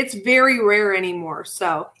 but it's very rare anymore.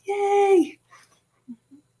 So, yay.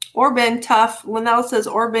 Or been tough. Linnell says,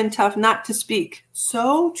 or been tough not to speak.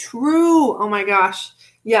 So true. Oh my gosh.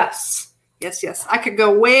 Yes. I could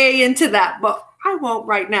go way into that, but I won't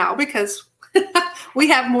right now because we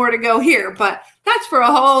have more to go here, but that's for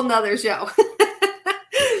a whole nother show.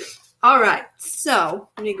 All right. So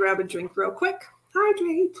let me grab a drink real quick.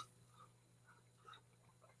 Hydrate.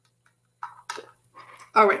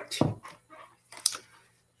 All right.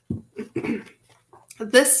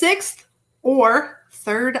 The sixth or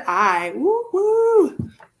third eye. Woo-hoo.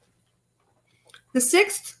 The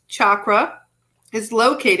sixth chakra is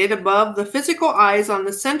located above the physical eyes on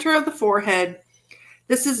the center of the forehead.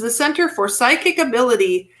 This is the center for psychic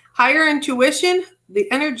ability, higher intuition,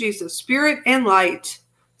 the energies of spirit and light.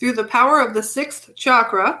 Through the power of the sixth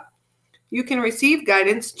chakra, you can receive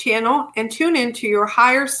guidance, channel, and tune into your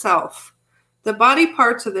higher self. The body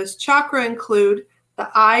parts of this chakra include the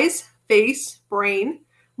eyes, face, brain,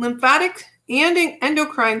 lymphatic, and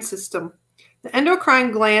endocrine system. The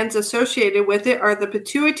endocrine glands associated with it are the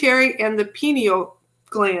pituitary and the pineal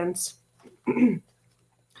glands.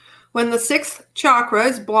 When the sixth chakra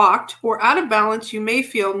is blocked or out of balance, you may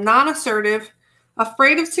feel non-assertive,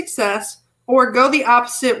 afraid of success, or go the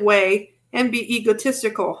opposite way and be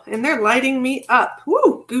egotistical. And they're lighting me up.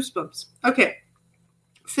 Woo, goosebumps. Okay.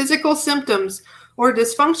 Physical symptoms or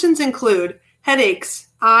dysfunctions include headaches,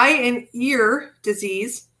 eye and ear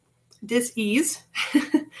disease,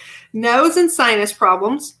 nose and sinus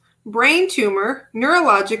problems, brain tumor,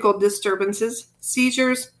 neurological disturbances,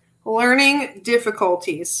 seizures, learning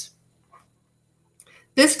difficulties.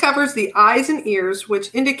 This covers the eyes and ears,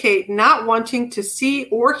 which indicate not wanting to see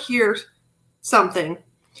or hear something.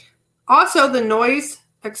 Also, the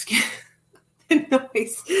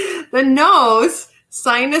nose,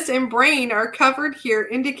 sinus, and brain are covered here,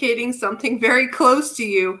 indicating something very close to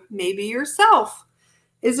you, maybe yourself,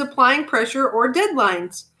 is applying pressure or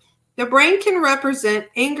deadlines. The brain can represent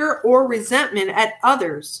anger or resentment at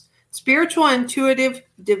others, spiritual intuitive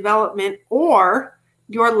development, or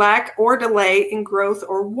your lack or delay in growth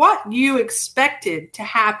or what you expected to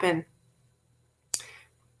happen.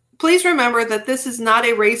 Please remember that this is not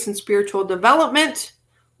a race in spiritual development.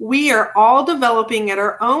 We are all developing at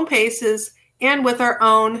our own paces and with our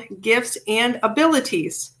own gifts and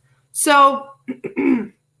abilities. So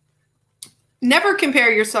never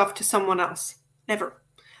compare yourself to someone else. Never.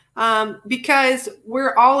 Because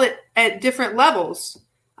we're all at different levels.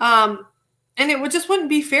 And it wouldn't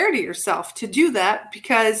be fair to yourself to do that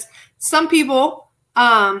because some people,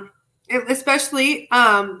 especially,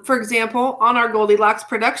 for example, on our Goldilocks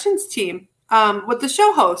Productions team with the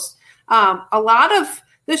show hosts, a lot of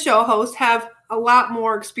the show hosts have a lot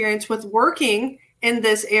more experience with working in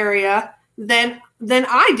this area than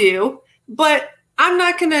I do. But I'm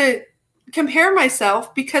not going to compare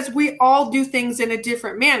myself because we all do things in a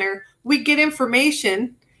different manner. We get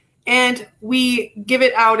information and we give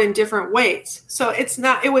it out in different ways. So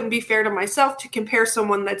it wouldn't be fair to myself to compare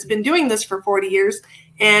someone that's been doing this for 40 years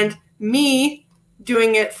and me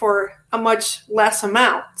doing it for a much less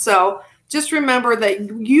amount. So just remember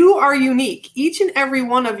that you are unique. Each and every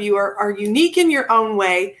one of you are unique in your own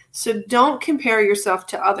way. So don't compare yourself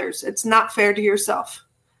to others. It's not fair to yourself.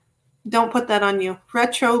 Don't put that on you.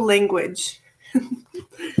 Retro language.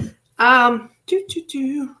 And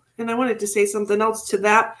I wanted to say something else to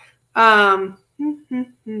that. And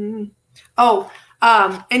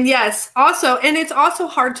yes, also, and it's also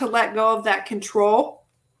hard to let go of that control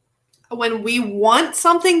when we want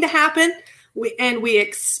something to happen we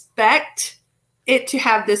expect it to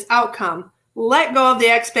have this outcome. Let go of the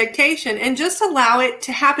expectation and just allow it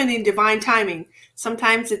to happen in divine timing.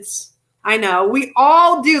 Sometimes I know we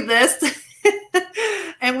all do this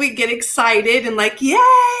and we get excited and like, yay,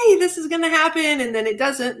 this is going to happen. And then it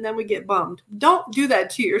doesn't. And then we get bummed. Don't do that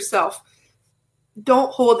to yourself.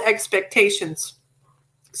 Don't hold expectations,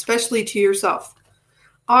 especially to yourself.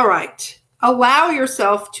 All right. Allow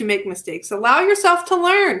yourself to make mistakes. Allow yourself to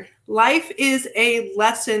learn. Life is a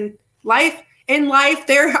lesson. In life,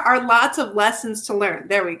 there are lots of lessons to learn.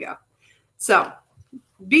 There we go. So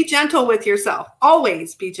be gentle with yourself.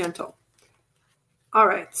 Always be gentle. All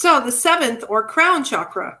right. So the 7th or crown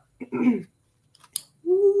chakra.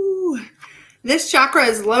 This chakra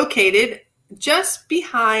is located just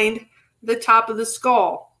behind the top of the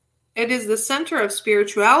skull. It is the center of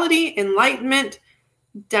spirituality, enlightenment,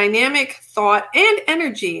 dynamic thought, and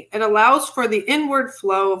energy. It allows for the inward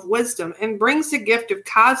flow of wisdom and brings the gift of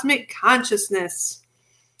cosmic consciousness.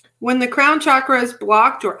 When the crown chakra is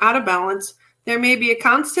blocked or out of balance, there may be a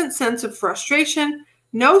constant sense of frustration,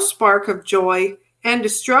 no spark of joy, and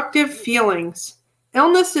destructive feelings.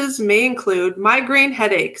 Illnesses may include migraine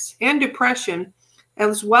headaches and depression,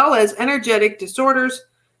 as well as energetic disorders,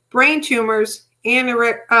 brain tumors,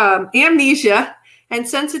 amnesia, and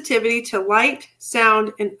sensitivity to light,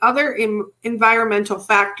 sound, and other environmental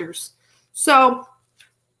factors. So,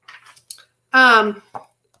 that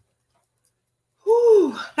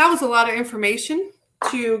was a lot of information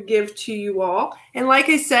to give to you all. And like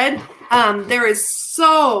I said, there is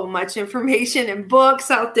so much information and books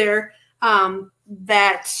out there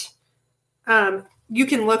that you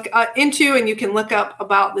can look into, and you can look up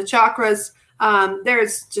about the chakras.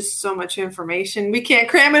 There's just so much information. We can't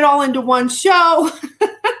cram it all into one show.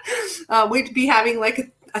 We'd be having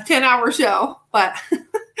like a 10-hour show, but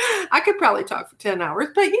I could probably talk for 10 hours,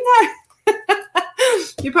 but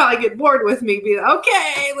you probably get bored with me. Be like,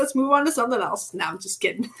 okay, let's move on to something else. No, I'm just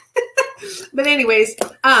kidding. But anyways,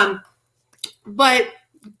 but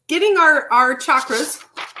getting our chakras,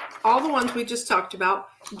 all the ones we just talked about,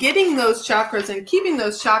 getting those chakras and keeping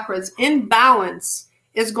those chakras in balance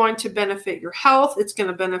is going to benefit your health. It's going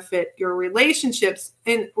to benefit your relationships,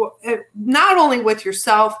 and not only with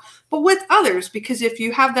yourself, but with others. Because if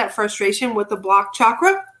you have that frustration with the blocked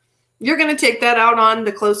chakra, you're going to take that out on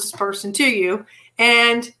the closest person to you,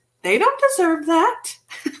 and they don't deserve that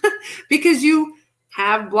because you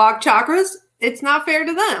have blocked chakras. It's not fair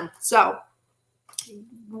to them. So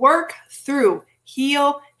work through,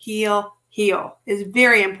 heal is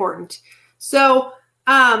very important. So,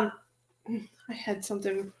 I had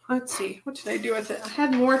something, let's see, what did I do with it? I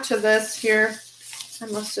had more to this here. I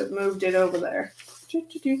must have moved it over there.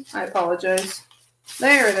 I apologize.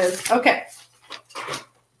 There it is. Okay.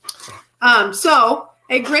 So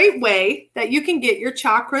a great way that you can get your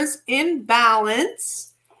chakras in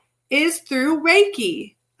balance is through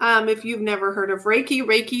Reiki. If you've never heard of Reiki,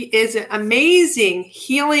 Reiki is an amazing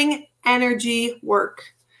healing energy work.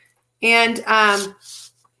 And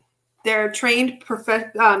they're trained,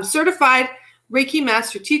 certified Reiki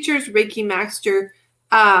master teachers, Reiki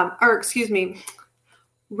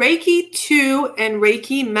 2 and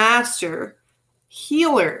Reiki master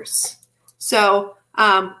healers. So,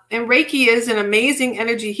 and Reiki is an amazing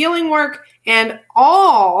energy healing work, and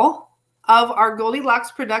all of our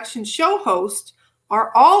Goldilocks production show hosts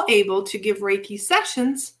are all able to give Reiki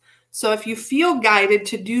sessions. So if you feel guided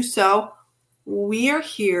to do so, we are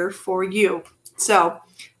here for you. So,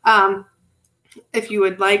 if you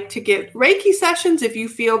would like to get Reiki sessions, if you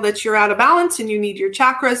feel that you're out of balance and you need your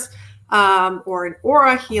chakras, or an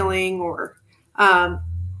aura healing, or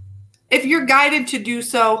if you're guided to do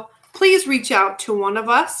so, please reach out to one of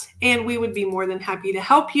us, and we would be more than happy to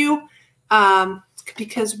help you,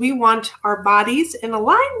 because we want our bodies in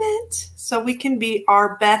alignment so we can be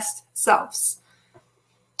our best selves.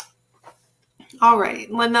 All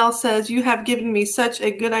right. Linnell says, you have given me such a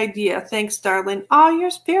good idea. Thanks, darling. Oh, you're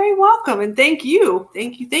very welcome. And thank you.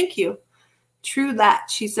 Thank you. True that,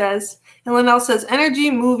 she says. And Linnell says,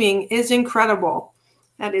 energy moving is incredible.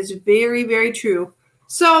 That is very, very true.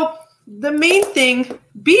 So the main thing,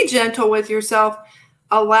 be gentle with yourself.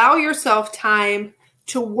 Allow yourself time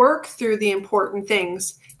to work through the important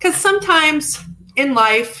things. Because sometimes in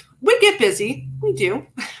life, we get busy. We do.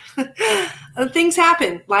 Things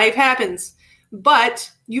happen. Life happens.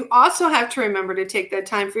 But you also have to remember to take that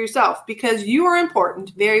time for yourself because you are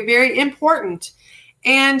important, very, very important.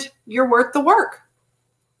 And you're worth the work.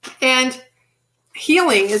 And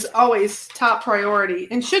healing is always top priority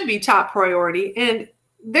and should be top priority. And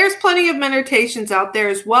there's plenty of meditations out there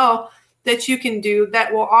as well that you can do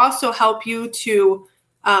that will also help you to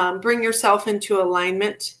bring yourself into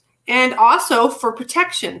alignment and also for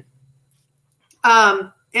protection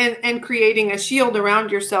and creating a shield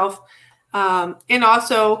around yourself and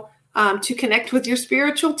also to connect with your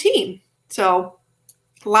spiritual team. So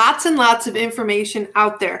lots and lots of information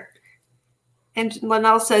out there. And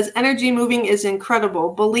Linnell says, energy moving is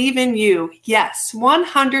incredible. Believe in you. Yes,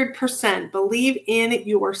 100%. Believe in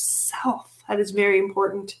yourself. That is very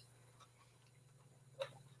important.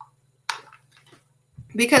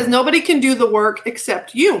 Because nobody can do the work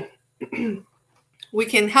except you. We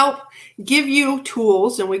can help give you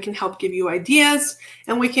tools and we can help give you ideas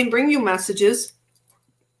and we can bring you messages,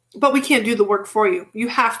 but we can't do the work for you. You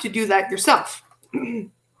have to do that yourself.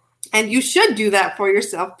 And you should do that for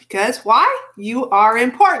yourself because why? You are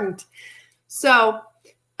important. So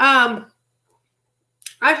I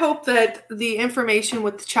hope that the information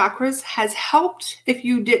with the chakras has helped. If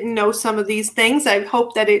you didn't know some of these things, I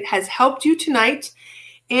hope that it has helped you tonight.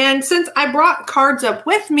 And since I brought cards up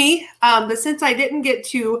with me, but since I didn't get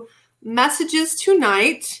to messages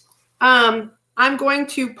tonight, I'm going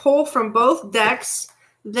to pull from both decks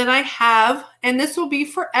that I have, and this will be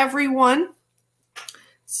for everyone.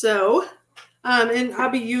 So, and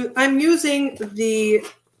I'm using the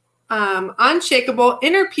Unshakable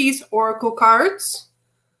Inner Peace Oracle cards.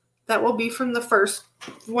 That will be from the first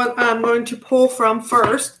one I'm going to pull from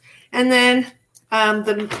first, and then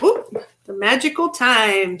the Magical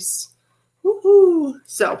Times. Woohoo!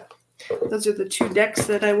 So, those are the two decks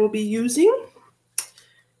that I will be using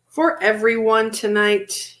for everyone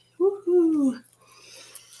tonight. Woohoo!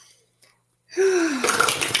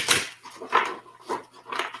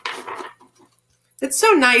 It's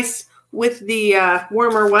so nice with the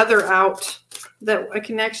warmer weather out that I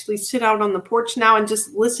can actually sit out on the porch now and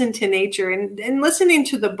just listen to nature. And listening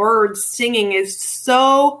to the birds singing is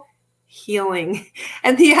so healing.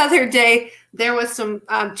 And the other day, there was some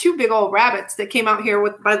two big old rabbits that came out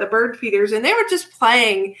here by the bird feeders, and they were just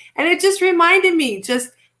playing. And it just reminded me,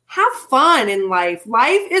 just have fun in life.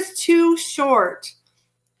 Life is too short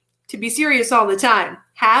to be serious all the time.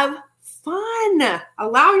 Have fun.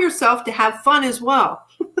 Allow yourself to have fun as well.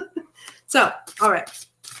 So, all right.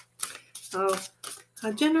 So,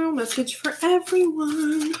 a general message for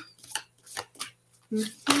everyone.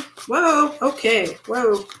 Whoa. Okay.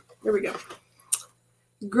 Whoa. Here we go.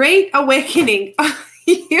 Great awakening.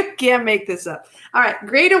 You can't make this up. All right.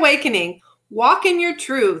 Great awakening. Walk in your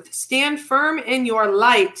truth. Stand firm in your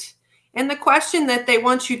light. And the question that they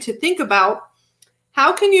want you to think about,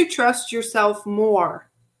 how can you trust yourself more?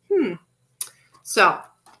 So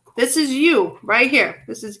this is you right here.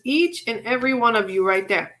 This is each and every one of you right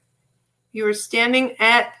there. You are standing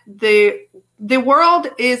at the world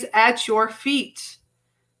is at your feet.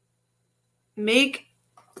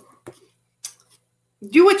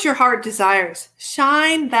 Do what your heart desires.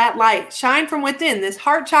 Shine that light. Shine from within. This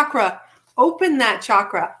heart chakra. Open that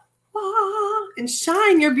chakra. And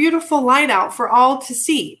shine your beautiful light out for all to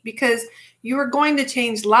see. Because you are going to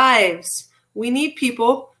change lives. We need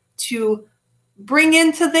people to bring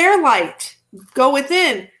into their light. Go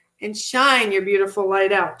within and shine your beautiful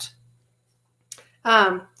light out.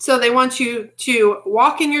 So they want you to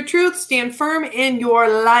walk in your truth. Stand firm in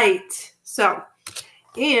your light. So,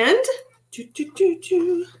 and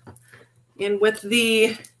with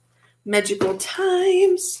the Magical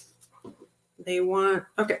Times, they want,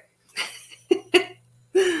 okay.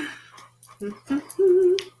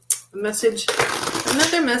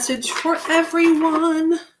 Another message for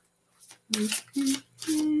everyone.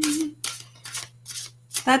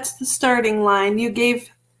 That's the starting line. You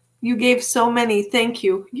gave so many. Thank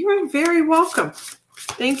you. You are very welcome.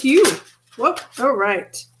 Thank you. Whoop. All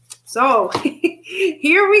right. So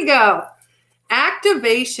here we go.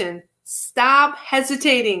 Activation. Stop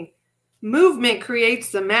hesitating. Movement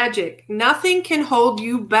creates the magic. Nothing can hold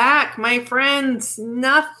you back, my friends.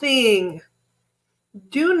 Nothing.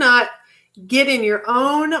 Do not get in your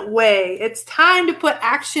own way. It's time to put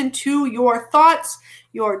action to your thoughts,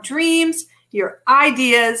 your dreams, your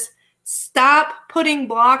ideas. Stop putting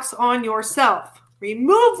blocks on yourself.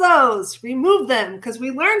 Remove those. Remove them, because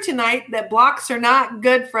we learned tonight that blocks are not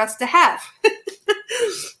good for us to have.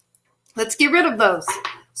 Let's get rid of those.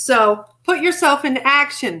 So put yourself into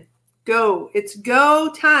action. Go. It's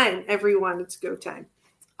go time, everyone. It's go time.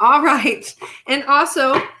 All right. And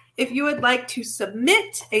also, if you would like to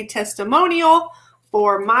submit a testimonial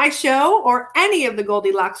for my show or any of the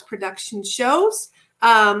Goldilocks production shows,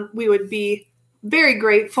 we would be very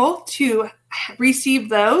grateful to receive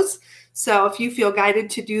those. So if you feel guided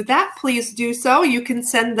to do that, please do so. You can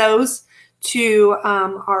send those to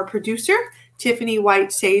our producer, Tiffany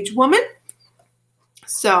White Sage Woman.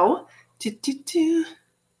 So,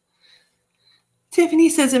 Tiffany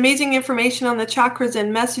says, amazing information on the chakras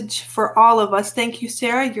and message for all of us. Thank you,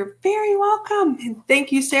 Sarah. You're very welcome. And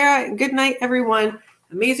thank you, Sarah. And good night, everyone.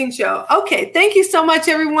 Amazing show. Okay, thank you so much,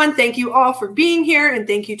 everyone. Thank you all for being here. And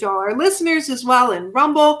thank you to all our listeners as well in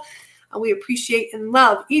Rumble. We appreciate and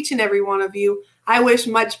love each and every one of you. I wish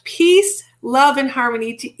much peace, love, and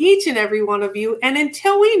harmony to each and every one of you. And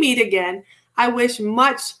until we meet again, I wish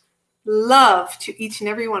much love to each and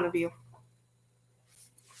every one of you.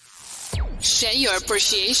 Share your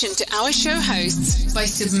appreciation to our show hosts by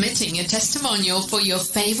submitting a testimonial for your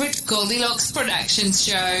favorite Goldilocks Productions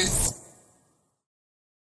show.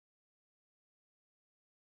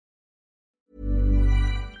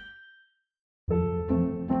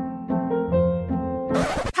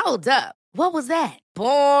 Hold up. What was that?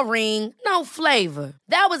 Boring. No flavor.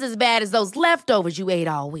 That was as bad as those leftovers you ate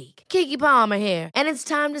all week. Keke Palmer here, and it's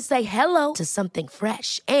time to say hello to something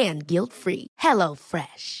fresh and guilt-free.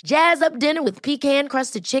 HelloFresh. Jazz up dinner with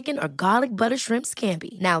pecan-crusted chicken or garlic butter shrimp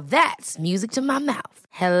scampi. Now that's music to my mouth.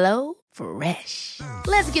 HelloFresh.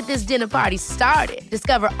 Let's get this dinner party started.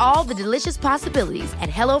 Discover all the delicious possibilities at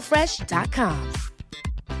HelloFresh.com.